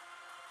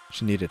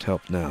 She needed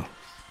help now.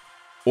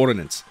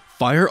 Ordnance,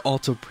 fire all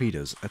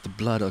torpedoes at the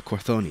Blood of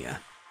Corthonia.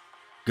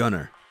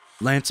 Gunner,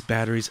 lance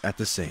batteries at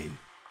the same.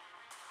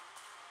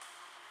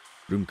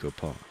 Rumko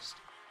paused,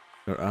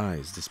 her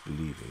eyes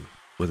disbelieving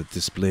what the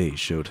display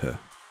showed her.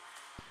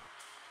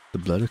 The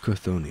Blood of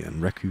Corthonia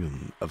and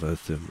Requiem of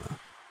Eartherma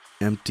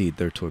emptied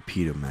their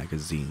torpedo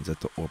magazines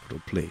at the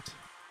orbital plate.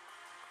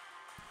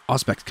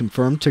 Auspex,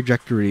 confirmed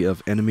trajectory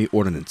of enemy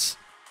ordnance.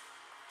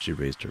 She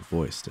raised her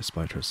voice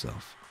despite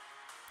herself.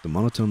 The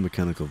monotone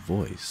mechanical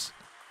voice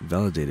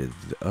validated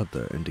the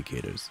other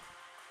indicators.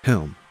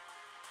 Helm,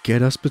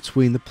 get us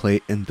between the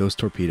plate and those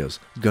torpedoes.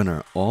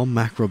 Gunner, all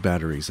macro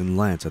batteries and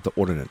lance at the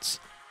ordnance.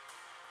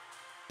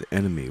 The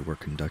enemy were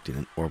conducting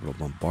an orbital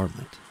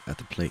bombardment at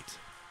the plate.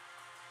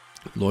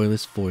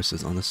 Loyalist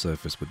forces on the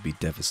surface would be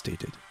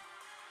devastated.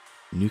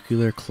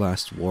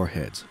 Nuclear-classed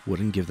warheads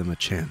wouldn't give them a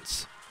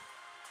chance.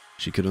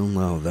 She couldn't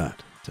allow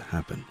that to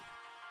happen.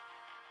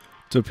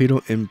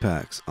 Torpedo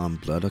impacts on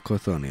Blood of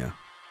Corthonia.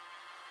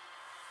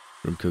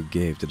 Rumko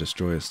gave the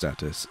destroyer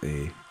status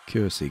a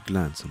curious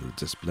glance on the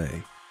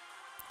display.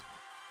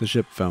 The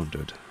ship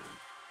foundered,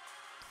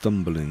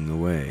 tumbling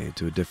away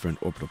to a different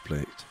orbital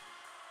plate.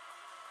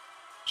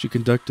 She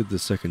conducted the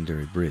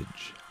secondary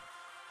bridge.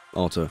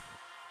 Alta,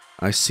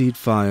 I cede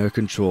fire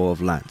control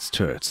of lance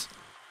turrets,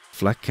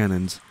 flak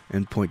cannons,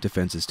 and point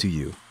defenses to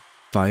you.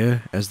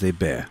 Fire as they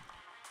bear.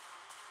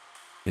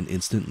 An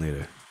instant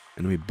later,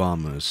 enemy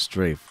bombers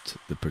strafed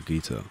the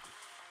Pergito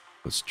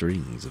with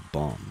strings of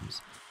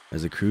bombs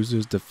as the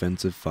cruiser's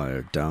defensive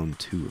fire downed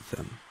 2 of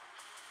them.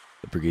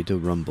 The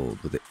Pergito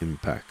rumbled with the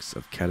impacts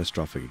of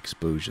catastrophic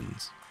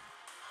explosions.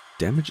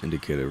 Damage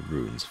indicator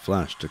runes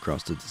flashed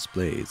across the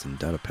displays and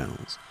data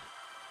panels.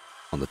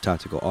 On the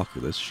tactical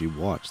oculus, she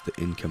watched the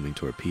incoming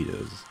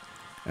torpedoes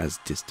as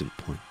distant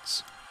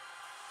points.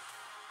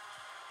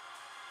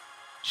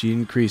 She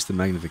increased the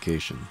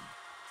magnification.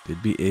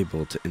 They'd be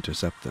able to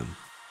intercept them,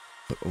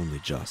 but only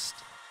just.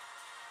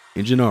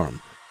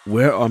 Ingeniarum,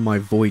 where are my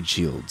void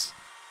shields?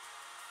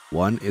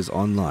 1 is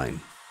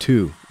online,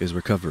 2 is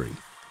recovering,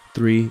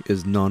 3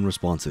 is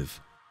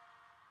non-responsive.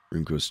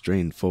 Rumko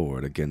strained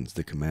forward against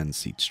the command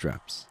seat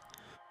straps.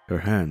 Her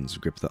hands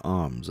gripped the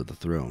arms of the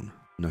throne,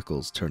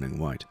 knuckles turning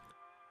white.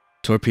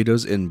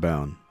 Torpedoes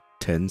inbound,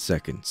 10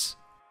 seconds.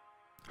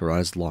 Her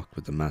eyes locked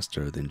with the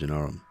master of the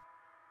Ingeniarum.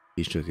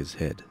 He shook his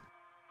head.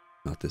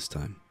 Not this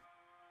time.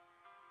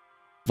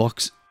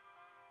 Vox.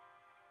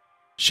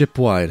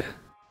 Shipwide.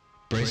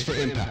 Brace for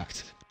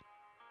impact.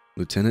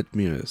 Lieutenant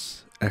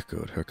Miras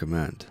echoed her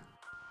command.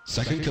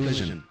 Second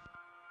collision.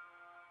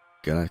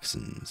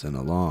 Galaxians and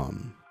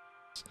alarms.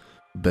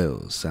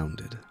 Bells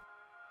sounded.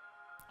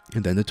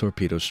 And then the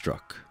torpedo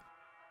struck.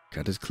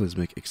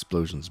 Cataclysmic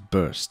explosions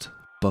burst,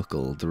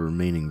 buckled the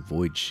remaining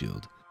void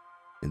shield,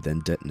 and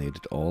then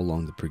detonated all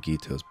along the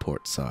Pergito's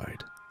port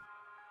side.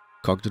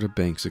 Cognitor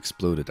banks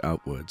exploded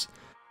outwards,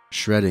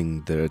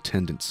 shredding their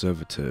attendant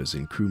servitors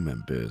and crew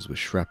members with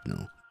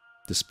shrapnel.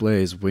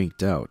 Displays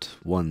winked out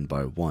one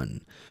by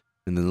one,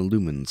 and then the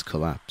lumens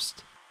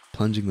collapsed,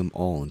 plunging them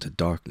all into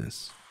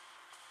darkness.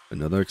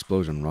 Another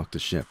explosion rocked the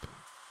ship,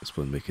 this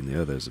one making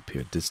the others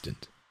appear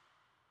distant.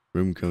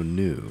 Rumko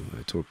knew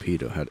a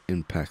torpedo had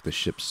impacted the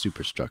ship's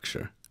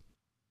superstructure,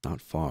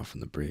 not far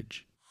from the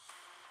bridge.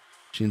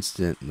 She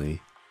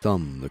instantly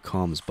thumbed the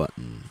comms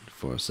button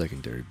for a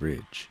secondary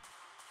bridge.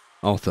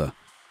 Altha,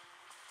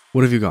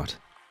 what have you got?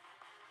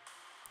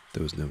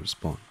 There was no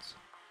response.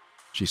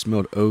 She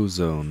smelled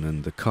ozone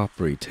and the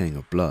coppery tang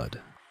of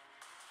blood.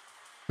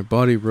 Her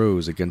body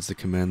rose against the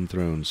command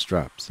throne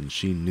straps, and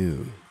she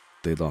knew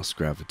they lost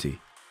gravity.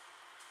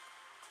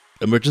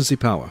 Emergency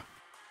power.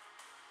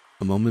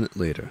 A moment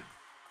later,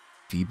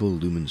 feeble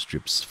lumen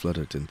strips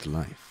fluttered into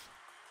life.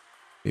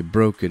 A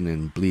broken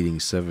and bleeding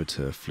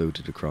servitor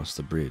floated across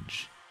the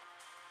bridge.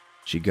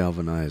 She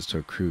galvanized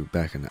her crew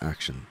back into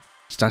action.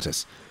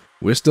 Status,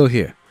 we're still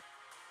here.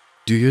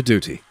 Do your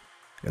duty,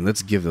 and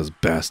let's give those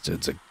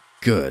bastards as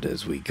good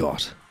as we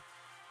got.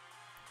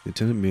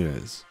 Lieutenant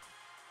Miras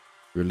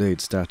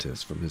relayed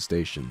status from his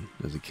station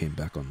as he came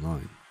back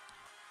online.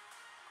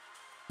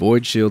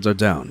 Void shields are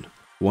down.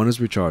 1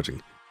 is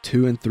recharging.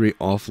 2 and 3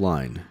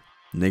 offline.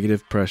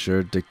 Negative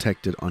pressure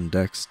detected on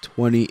decks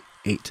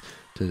 28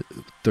 to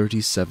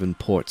 37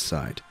 port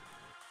side.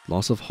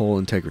 Loss of hull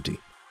integrity.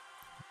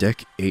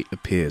 Deck 8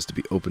 appears to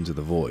be open to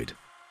the void.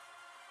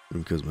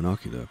 Rumko's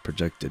monocular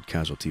projected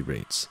casualty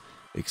rates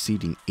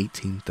exceeding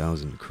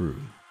 18,000 crew.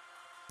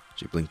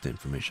 She blinked the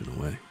information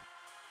away.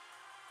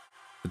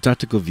 The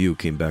tactical view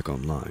came back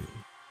online.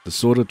 The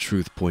Sword of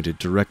Truth pointed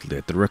directly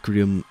at the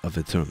Requiem of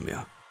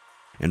Eternia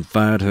and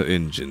fired her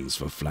engines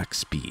for flak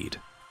speed.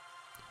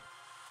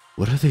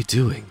 What are they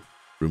doing?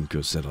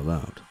 Rumko said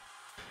aloud.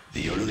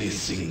 The only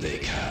thing they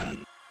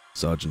can.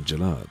 Sergeant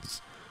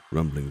Jalad's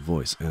rumbling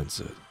voice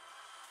answered.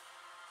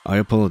 I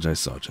apologize,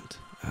 Sergeant.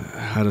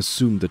 had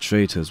assumed the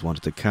traitors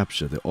wanted to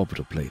capture the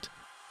orbital plate.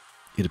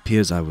 It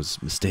appears I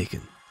was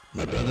mistaken.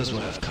 My brothers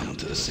will have come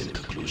to the same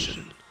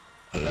conclusion.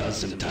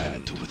 Allows them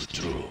time to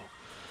withdraw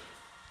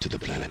to the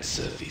planet's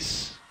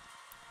surface,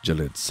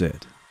 Jaled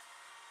said.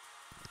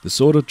 The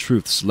sword of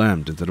truth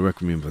slammed into the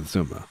Requiem of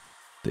Therma.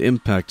 The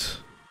impact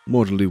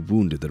mortally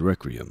wounded the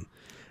Requiem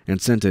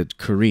and sent it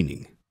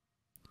careening.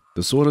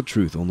 The sword of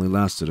truth only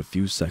lasted a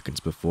few seconds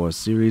before a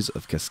series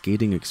of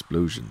cascading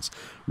explosions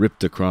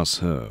ripped across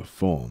her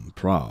from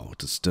prow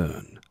to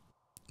stern,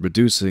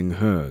 reducing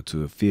her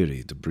to a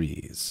fiery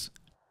debris.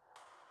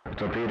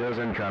 Torpedoes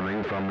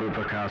incoming from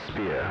Lupercal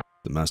Spear.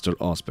 The Master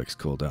Auspex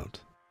called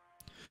out.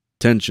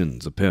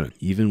 Tensions apparent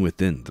even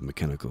within the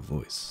mechanical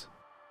voice.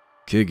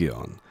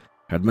 Kigion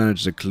had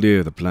managed to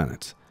clear the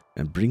planet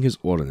and bring his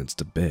ordnance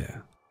to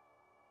bear.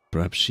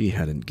 Perhaps she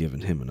hadn't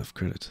given him enough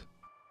credit.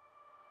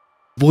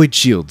 Void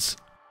shields!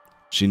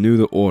 She knew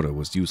the order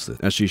was useless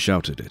as she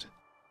shouted it.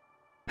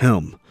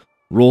 Helm,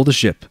 roll the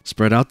ship,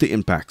 spread out the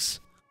impacts.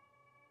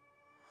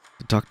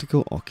 The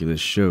tactical oculus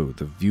showed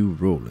the view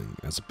rolling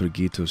as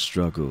Brigitte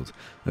struggled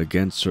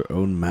against her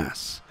own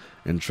mass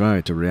and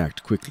tried to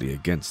react quickly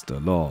against the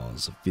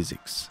laws of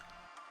physics.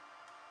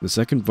 The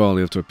second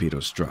volley of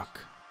torpedoes struck.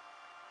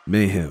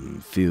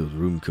 Mayhem filled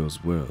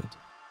Rumco's world.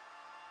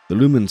 The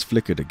lumens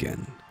flickered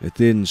again. A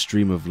thin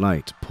stream of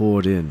light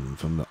poured in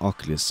from the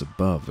oculus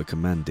above the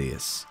command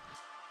dais.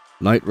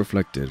 Light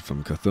reflected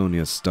from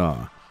Chthonia's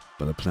star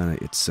by the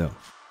planet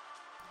itself.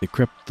 It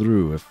crept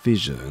through a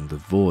fissure in the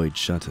void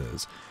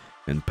shutters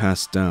and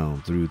passed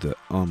down through the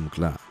arm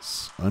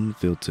glass,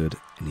 unfiltered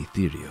and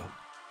ethereal.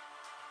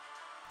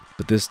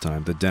 But this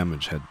time the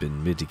damage had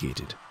been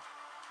mitigated.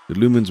 The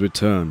lumens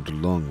returned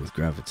along with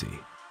gravity.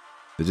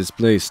 The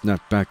display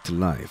snapped back to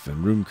life,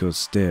 and Rumco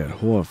stared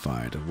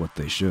horrified at what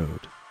they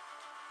showed.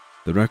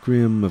 The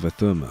Requiem of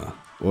Therma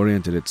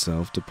oriented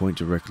itself to point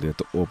directly at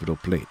the orbital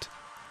plate,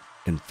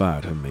 and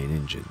fired her main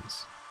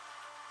engines.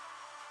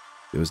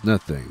 There was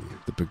nothing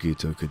the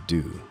Brigitte could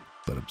do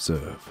but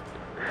observe.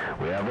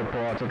 We have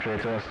reports of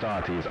traitor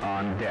Astartes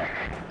on deck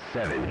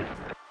 7.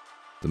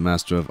 The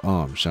Master of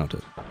Arms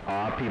shouted.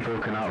 Our people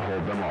cannot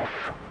hold them off.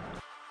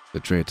 The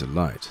traitor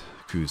light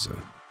cruiser,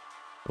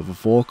 over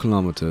 4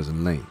 kilometers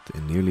in length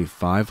and nearly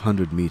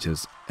 500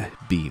 meters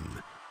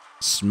beam,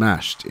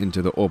 smashed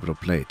into the orbital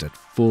plate at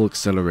full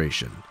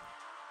acceleration.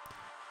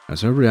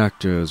 As her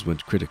reactors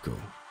went critical,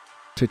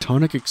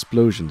 tectonic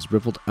explosions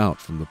rippled out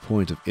from the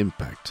point of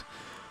impact,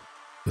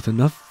 with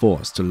enough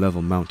force to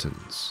level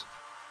mountains.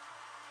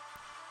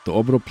 The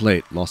orbital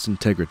plate lost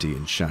integrity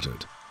and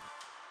shattered.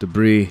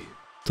 Debris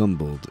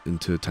tumbled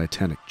into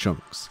titanic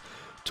chunks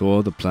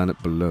toward the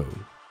planet below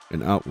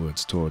and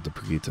outwards toward the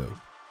Brigitte.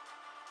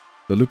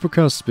 The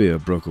Lupercal spear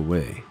broke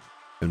away,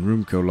 and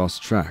Rumco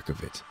lost track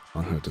of it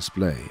on her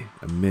display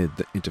amid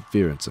the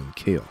interference and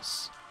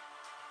chaos.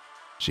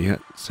 She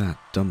had sat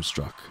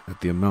dumbstruck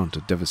at the amount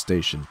of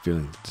devastation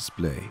filling the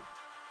display.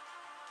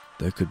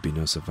 There could be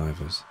no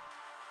survivors.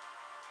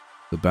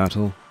 The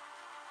battle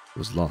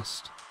was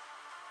lost.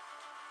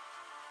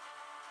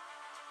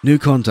 New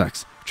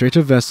contacts!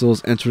 Traitor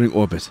vessels entering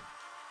orbit,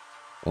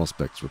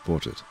 Auspex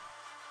reported.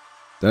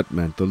 That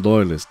meant the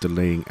Loyalist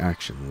delaying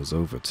action was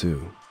over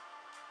too.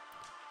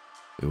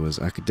 It was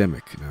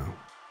academic now.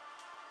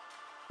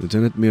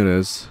 Lieutenant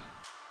Mires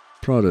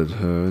prodded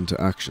her into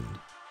action.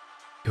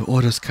 Your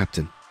orders,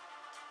 Captain.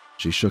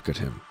 She shook at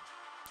him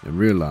and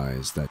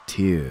realized that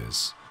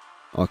tears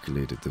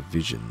oculated the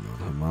vision on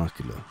her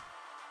macula.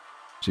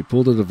 She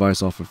pulled the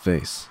device off her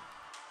face.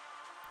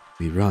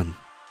 We run.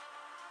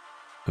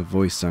 Her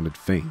voice sounded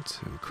faint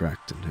and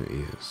cracked in her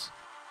ears.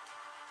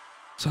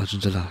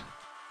 Sergeant Jalad,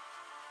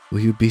 will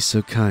you be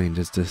so kind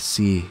as to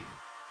see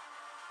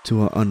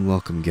to our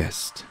unwelcome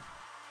guest?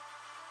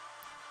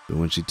 But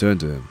when she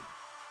turned to him,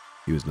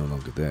 he was no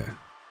longer there.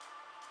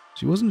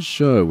 She wasn't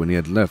sure when he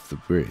had left the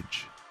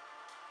bridge.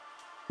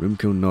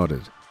 Rumco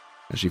nodded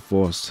as she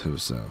forced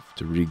herself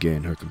to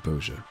regain her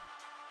composure.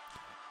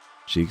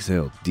 She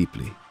exhaled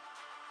deeply.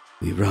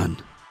 We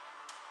run.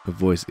 Her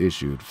voice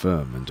issued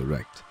firm and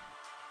direct.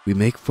 We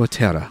make for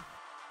Terra.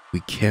 We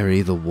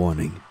carry the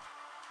warning.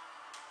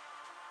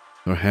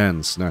 Her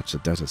hand snatched a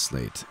data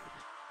slate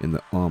in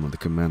the arm of the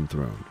command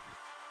throne,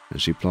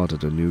 and she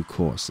plotted a new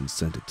course and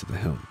sent it to the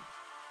helm.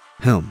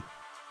 Helm,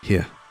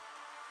 here.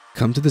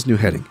 Come to this new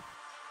heading.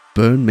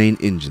 Burn main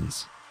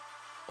engines.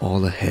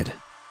 All ahead.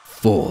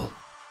 Full.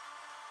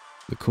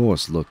 The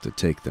course looked to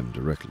take them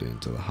directly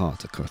into the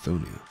heart of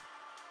Carthonia.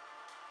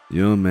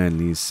 Yeoman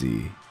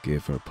Lisi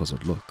gave her a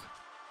puzzled look.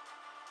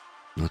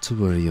 Not to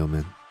worry,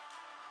 Yeoman.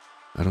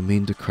 I don't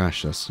mean to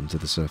crash us into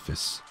the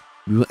surface.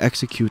 We will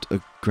execute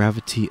a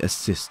gravity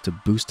assist to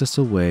boost us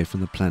away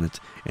from the planet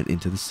and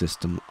into the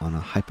system on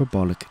a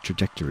hyperbolic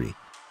trajectory.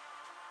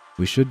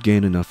 We should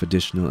gain enough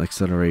additional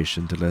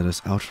acceleration to let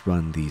us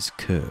outrun these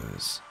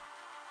curs.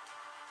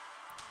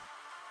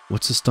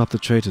 What's to stop the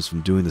traitors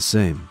from doing the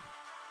same?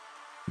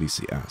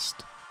 Lisi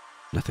asked.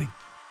 Nothing,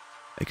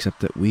 except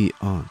that we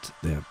aren't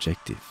their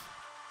objective.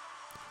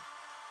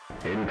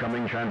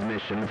 Incoming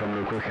transmission from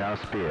Lupercal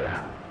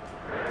Spear.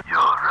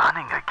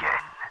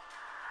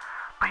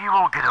 You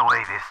won't get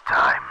away this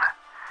time.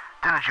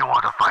 Didn't you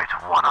want to fight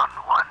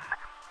one-on-one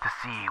to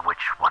see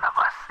which one of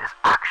us is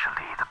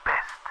actually the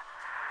best?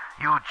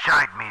 You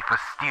chide me for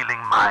stealing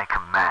my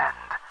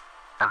command.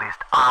 At least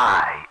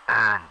I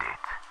earned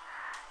it.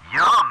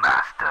 Your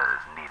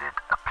masters needed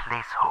a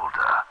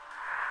placeholder.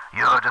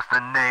 You're just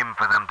a name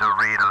for them to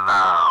read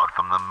aloud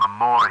from the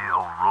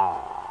memorial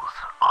rolls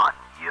on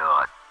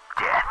your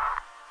death.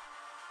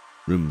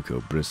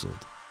 Rumiko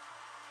bristled,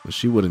 but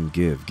she wouldn't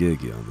give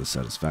Gigion the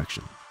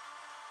satisfaction.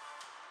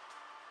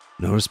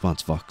 No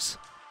response, Vox.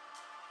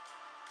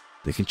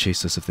 They can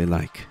chase us if they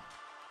like.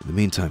 In the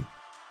meantime,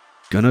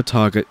 gunner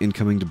target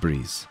incoming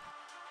debris.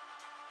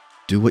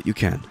 Do what you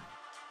can.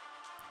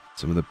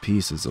 Some of the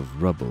pieces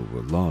of rubble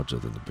were larger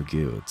than the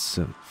brigade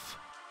itself.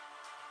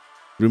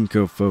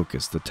 Rumiko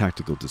focused the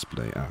tactical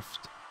display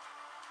aft.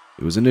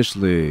 It was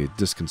initially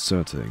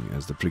disconcerting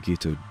as the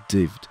Brigitte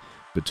dived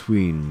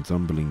between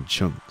tumbling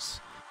chunks,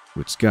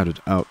 which scattered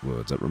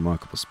outwards at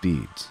remarkable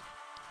speeds.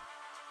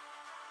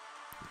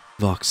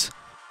 Vox,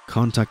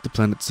 contact the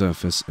planet's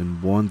surface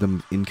and warn them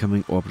of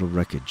incoming orbital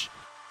wreckage.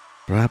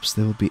 Perhaps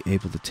they will be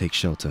able to take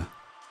shelter.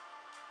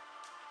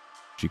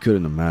 She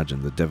couldn't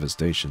imagine the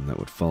devastation that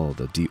would follow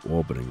the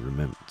deorbiting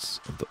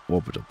remnants of the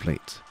orbital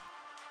plate.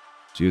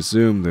 She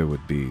assumed there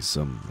would be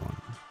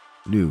someone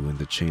new in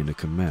the chain of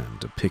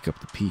command to pick up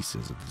the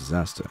pieces of the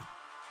disaster,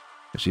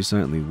 and she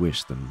certainly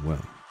wished them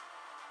well.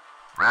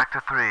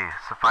 Reactor 3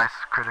 sufficed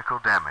critical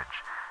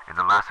damage in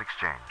the last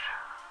exchange.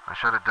 I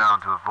shut it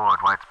down to avoid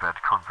widespread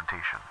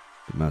confrontation.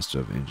 The Master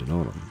of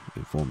Engineering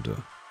informed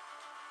her.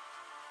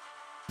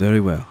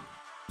 Very well.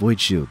 Void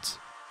shields.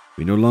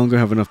 We no longer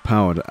have enough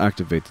power to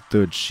activate the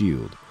third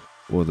shield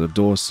or the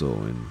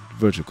dorsal and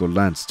vertical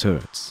lance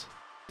turrets.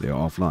 They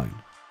are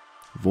offline.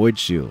 Void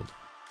shield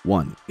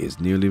 1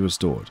 is nearly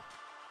restored.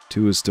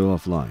 2 is still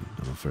offline,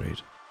 I'm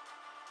afraid.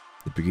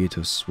 The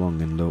Brigitte swung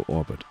in low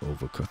orbit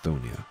over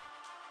Carthonia,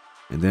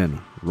 and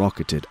then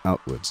rocketed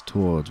outwards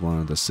towards one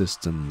of the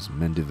system's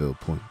Mendeville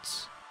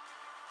points.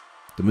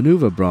 The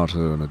maneuver brought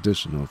her an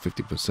additional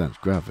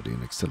 50% gravity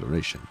and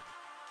acceleration,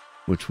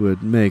 which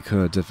would make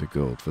her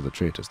difficult for the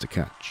traitors to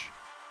catch.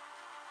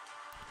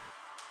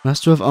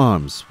 Master of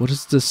Arms, what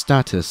is the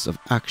status of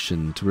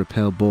action to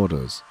repel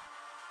boarders?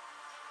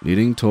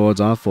 Leading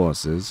towards our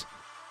forces,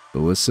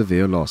 but with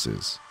severe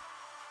losses.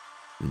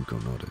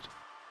 Rumiko nodded.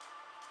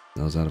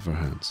 That was out of her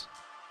hands.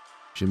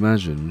 She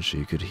imagined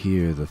she could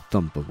hear the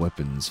thump of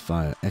weapons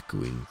fire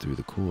echoing through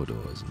the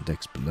corridors and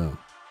decks below.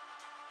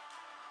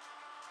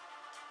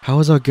 How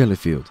is our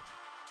Gellerfield?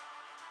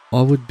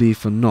 All would be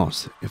for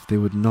naught if they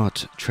would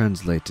not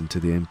translate into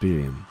the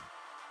Imperium.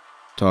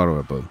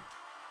 Tolerable,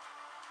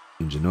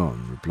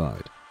 Ingenon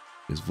replied.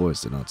 His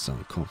voice did not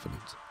sound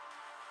confident.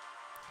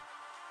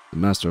 The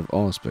Master of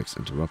Allspecs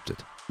interrupted.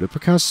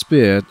 Lupercal's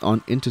spear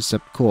on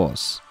intercept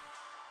course.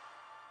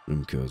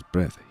 Rumiko's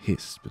breath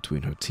hissed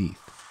between her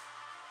teeth.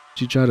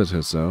 She chided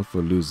herself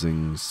for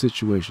losing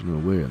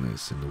situational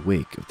awareness in the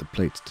wake of the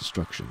plate's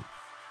destruction.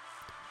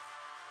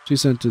 She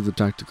centered the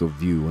tactical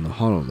view on the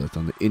hololith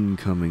on the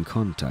incoming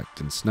contact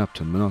and snapped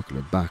her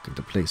monocular back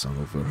into place on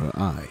over her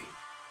eye.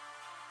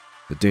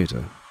 The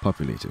data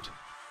populated.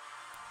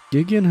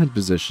 Gigion had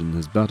positioned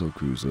his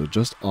battlecruiser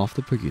just off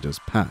the Brigitte's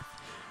path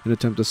in an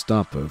attempt to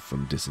stop her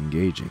from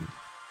disengaging.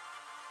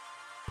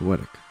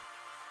 Poetic.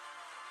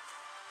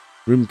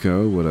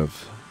 Rumiko would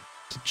have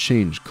to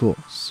change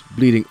course,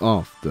 bleeding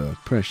off the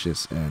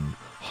precious and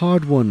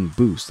hard-won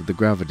boost of the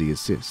gravity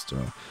assist,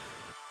 or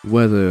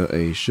whether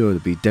a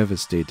sure-to-be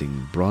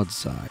devastating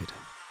broadside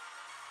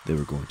they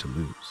were going to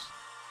lose.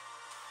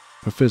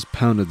 Her fist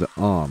pounded the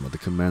arm of the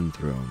command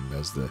throne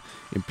as the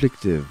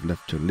implicative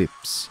left her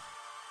lips.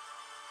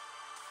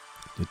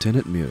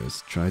 Lieutenant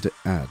Mears tried to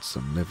add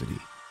some levity,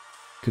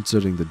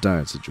 considering the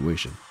dire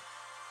situation.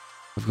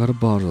 I've got a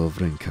bottle of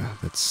Renka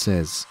that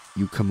says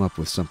you come up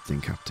with something,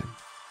 Captain.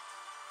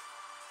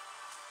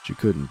 She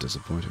couldn't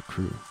disappoint her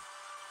crew.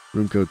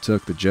 Rumiko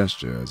took the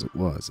gesture as it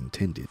was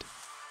intended.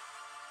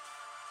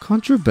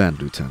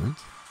 Contraband, Lieutenant?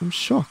 I'm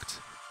shocked.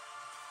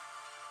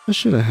 I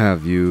should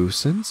have you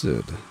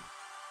censored.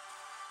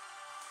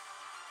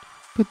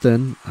 But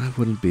then I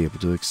wouldn't be able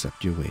to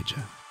accept your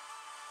wager.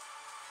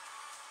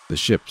 The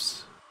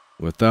ships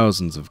were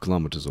thousands of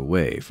kilometers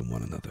away from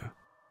one another,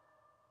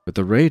 but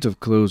the rate of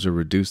closure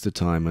reduced the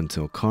time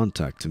until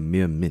contact to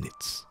mere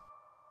minutes.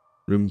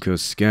 Rumiko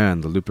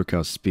scanned the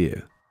Lupercal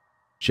spear.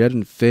 She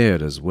hadn't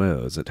fared as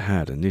well as it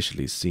had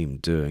initially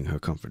seemed during her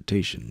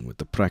confrontation with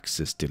the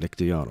Praxis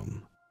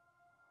Delictiarum,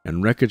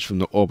 and wreckage from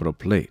the orbital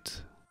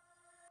plate.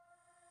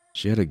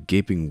 She had a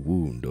gaping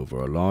wound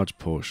over a large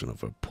portion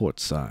of her port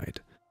side,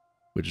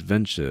 which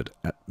ventured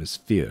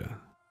atmosphere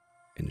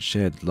and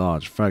shed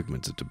large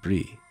fragments of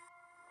debris.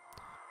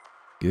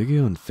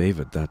 Gigion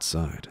favored that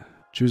side,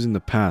 choosing to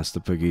pass the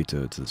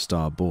Brigitte to the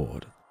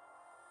starboard.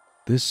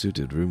 This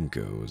suited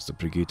Rumiko as the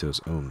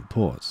Brigitte's own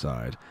port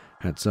side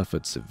had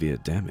suffered severe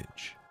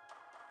damage.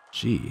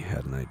 She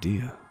had an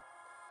idea.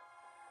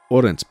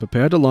 Ordnance,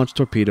 prepare to launch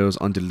torpedoes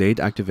on delayed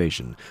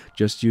activation.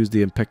 Just use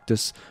the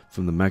impetus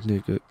from the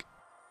magnetic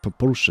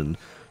propulsion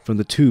from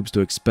the tubes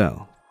to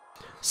expel.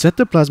 Set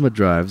the plasma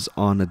drives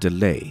on a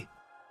delay.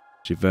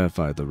 She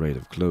verified the rate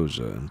of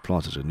closure and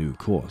plotted a new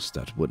course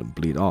that wouldn't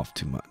bleed off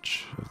too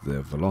much of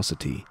their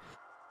velocity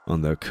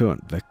on their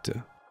current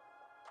vector.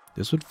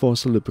 This would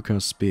force a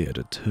Lupercar spear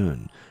to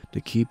turn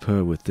to keep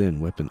her within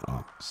weapon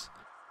arcs,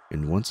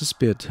 and once the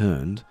spear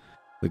turned,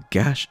 the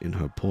gash in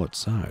her port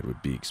side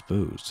would be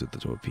exposed to the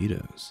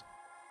torpedoes.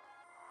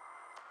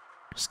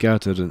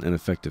 Scattered and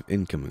ineffective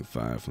incoming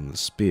fire from the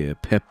spear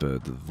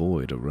peppered the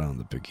void around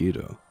the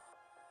Pegito.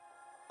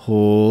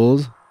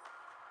 "Hold,"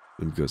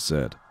 Rimko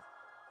said.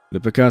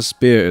 "Lupercar's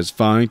spear is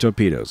firing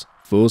torpedoes.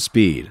 Full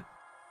speed."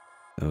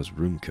 That was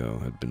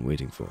Rumko had been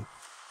waiting for.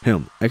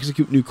 "Helm,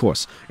 execute new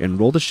course, and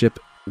roll the ship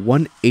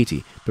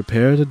 180.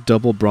 Prepare to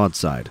double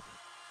broadside."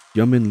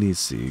 Yamin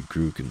Lisi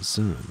grew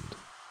concerned.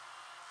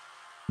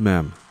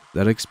 "Ma'am,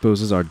 that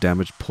exposes our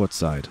damaged port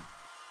side."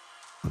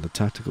 On the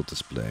tactical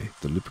display,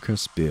 the Lupercar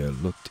spear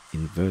looked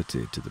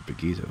inverted to the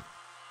Brigido.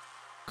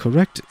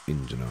 "Correct,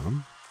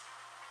 Engineer.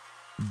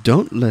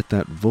 Don't let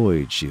that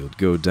void shield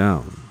go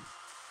down."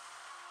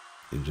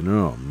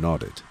 Engineer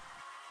nodded,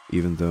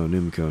 even though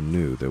Nimco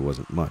knew there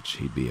wasn't much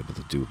he'd be able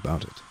to do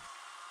about it.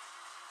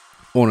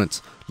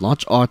 "Ordnance,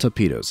 launch our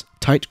torpedoes.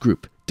 Tight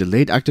group,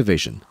 delayed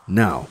activation,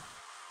 now."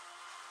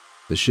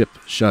 The ship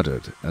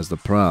shuddered as the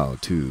prow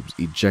tubes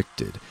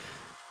ejected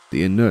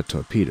the inert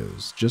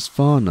torpedoes just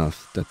far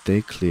enough that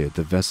they cleared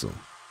the vessel.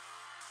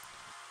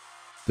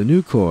 The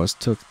new course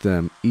took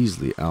them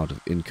easily out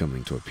of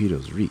incoming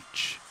torpedoes'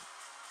 reach.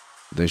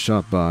 They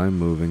shot by,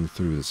 moving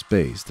through the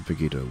space the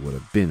Pegito would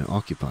have been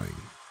occupying.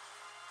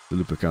 The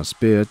Lupercar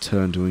spear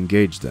turned to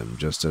engage them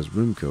just as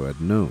Rumko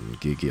had known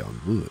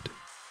Gigion would.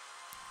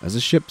 As the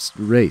ships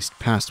raced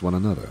past one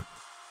another,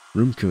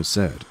 Rumko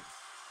said,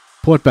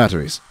 "Port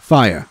batteries,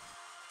 fire!"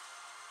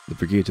 The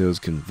Brigitos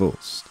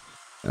convulsed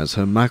as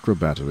her macro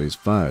batteries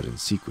fired in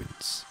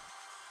sequence,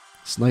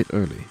 slight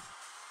early,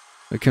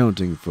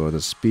 accounting for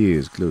the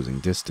spear's closing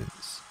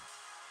distance.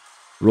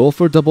 "Roll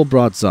for double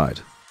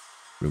broadside,"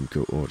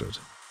 Rumko ordered,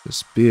 the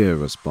spear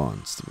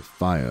response with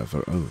fire of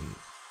her own.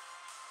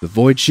 "The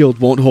void shield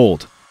won't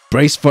hold.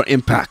 Brace for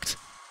impact."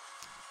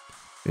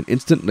 An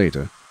instant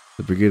later,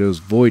 the Brigido's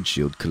void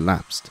shield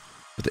collapsed,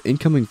 but the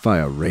incoming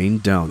fire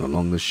rained down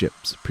along the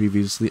ship's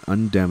previously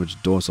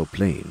undamaged dorsal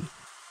plane,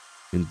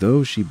 and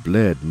though she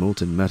bled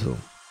molten metal,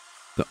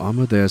 the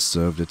armor there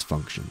served its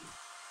function.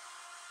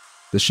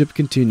 The ship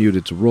continued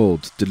its roll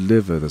to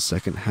deliver the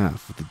second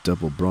half of the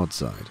double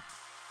broadside.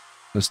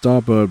 The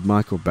starboard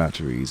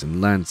micro-batteries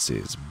and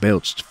lances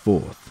belched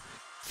forth,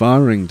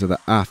 firing to the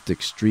aft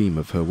extreme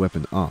of her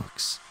weapon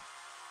arcs.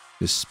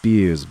 The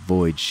spear's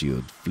void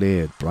shield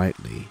flared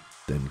brightly,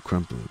 then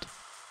crumpled.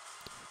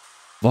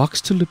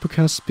 Vox to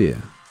Lupercar's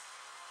spear.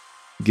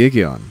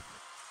 "Gigion,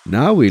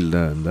 now we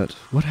learn that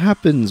what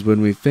happens when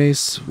we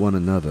face one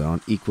another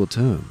on equal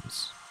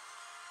terms.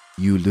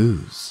 You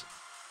lose.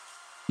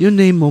 Your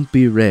name won't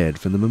be read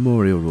from the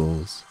memorial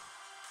rolls.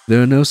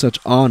 There are no such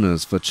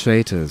honors for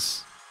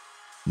traitors.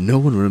 No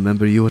one will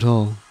remember you at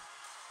all."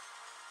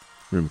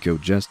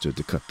 Rimko gestured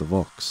to cut the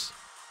Vox.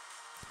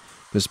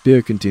 The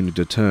spear continued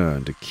to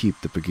turn to keep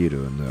the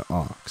Brigido in their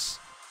arcs.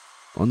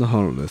 On the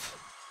Hololith,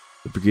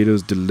 the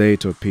Brigido's delay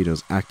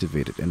torpedoes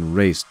activated and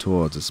raced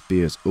towards the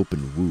spear's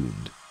open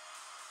wound.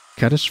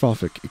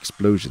 Catastrophic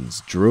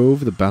explosions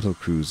drove the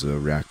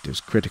battlecruiser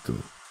reactors critical,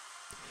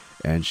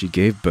 and she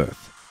gave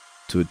birth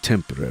to a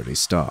temporary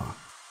star.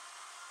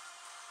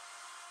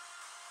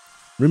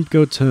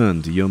 Rimko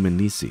turned to Yeoman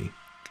Nisi.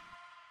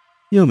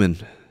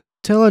 "Yeoman,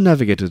 tell our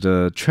navigator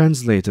to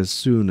translate as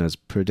soon as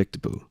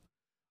predictable.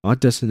 Our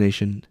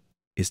destination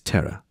is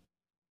Terra."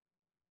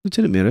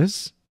 "Lieutenant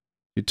Mires?"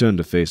 He turned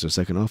to face her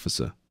second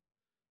officer.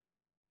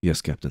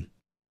 "Yes, Captain."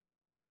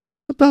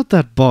 "About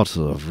that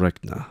bottle of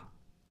Rekna."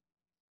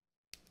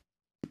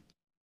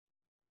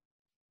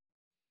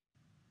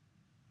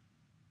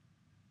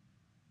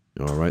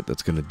 Alright,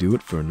 that's going to do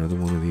it for another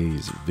one of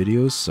these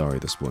videos. Sorry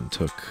this one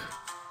took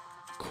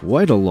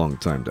quite a long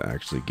time to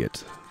actually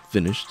get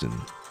finished and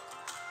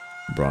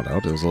brought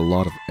out. There was a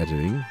lot of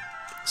editing,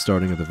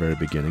 starting at the very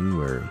beginning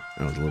where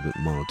I was a little bit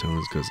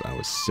monotone because I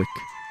was sick.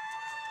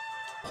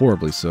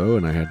 Horribly so,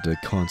 and I had to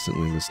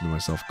constantly listen to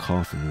myself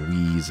cough and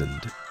wheeze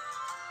and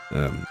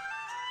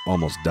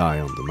almost die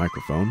on the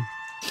microphone,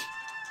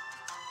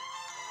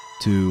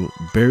 to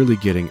barely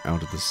getting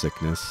out of the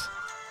sickness,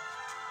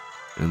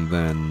 and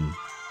then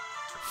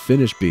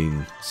finish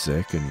being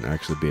sick and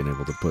actually being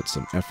able to put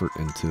some effort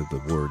into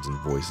the words and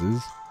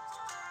voices.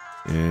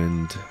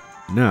 And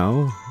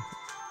now,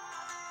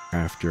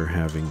 after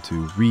having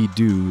to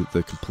redo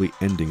the complete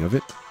ending of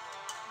it,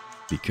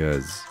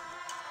 because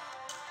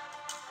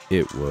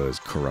it was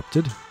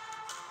corrupted,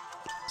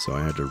 so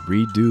I had to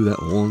redo that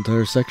whole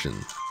entire section.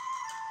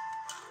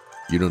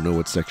 You don't know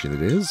what section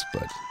it is,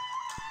 but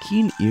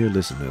keen ear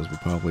listeners will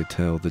probably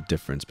tell the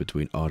difference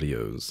between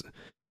audios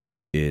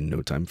in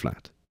no time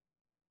flat.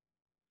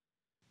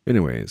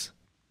 Anyways,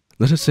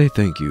 let us say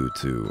thank you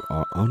to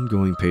our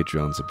ongoing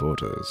Patreon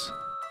supporters: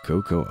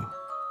 Cocoa,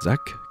 Zack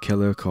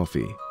Keller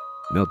Coffey,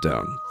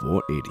 Meltdown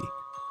 480,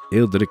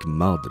 Eldrik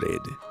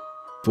Maldred.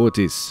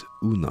 Fortis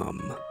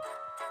Unom.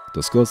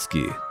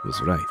 Dostoyevsky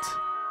was right.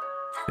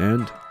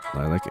 And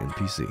Lilac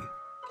NPC.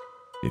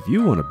 If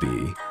you want to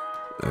be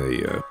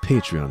a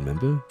Patreon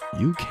member,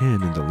 you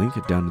can in the link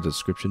down in the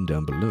description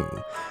down below.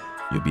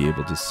 You'll be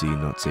able to see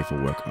not safe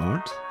for work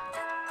art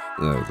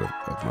of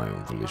my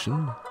own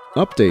volition,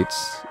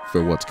 updates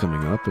for what's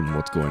coming up and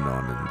what's going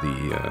on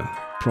in the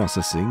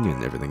processing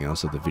and everything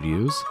else of the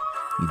videos,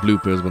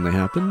 bloopers when they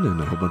happen,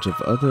 and a whole bunch of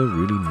other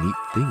really neat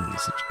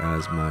things, such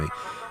as my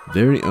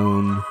very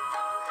own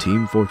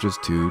Team Fortress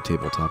 2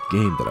 tabletop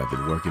game that I've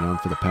been working on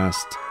for the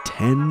past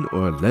 10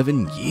 or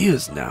 11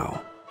 years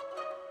now.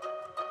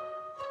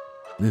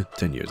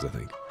 10 years, I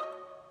think.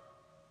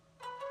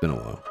 Been a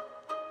while.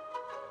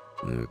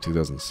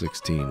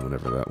 2016,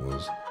 whenever that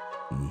was.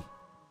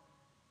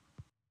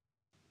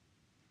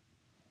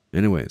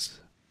 Anyways,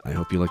 I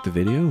hope you liked the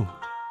video.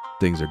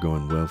 Things are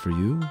going well for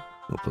you,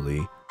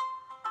 hopefully.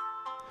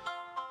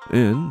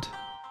 And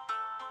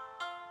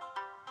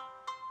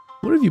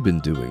what have you been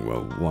doing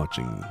while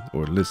watching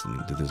or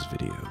listening to this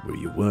video? Were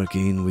you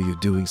working? Were you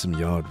doing some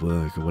yard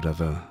work or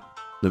whatever?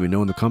 Let me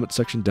know in the comment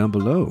section down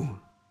below.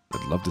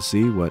 I'd love to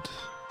see what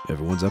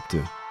everyone's up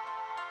to.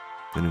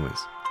 Anyways,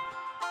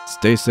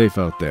 stay safe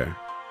out there.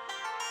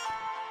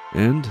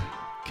 And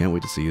can't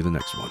wait to see you in the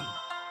next one.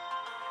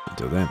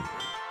 Until then,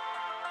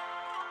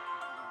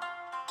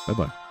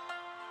 bye-bye.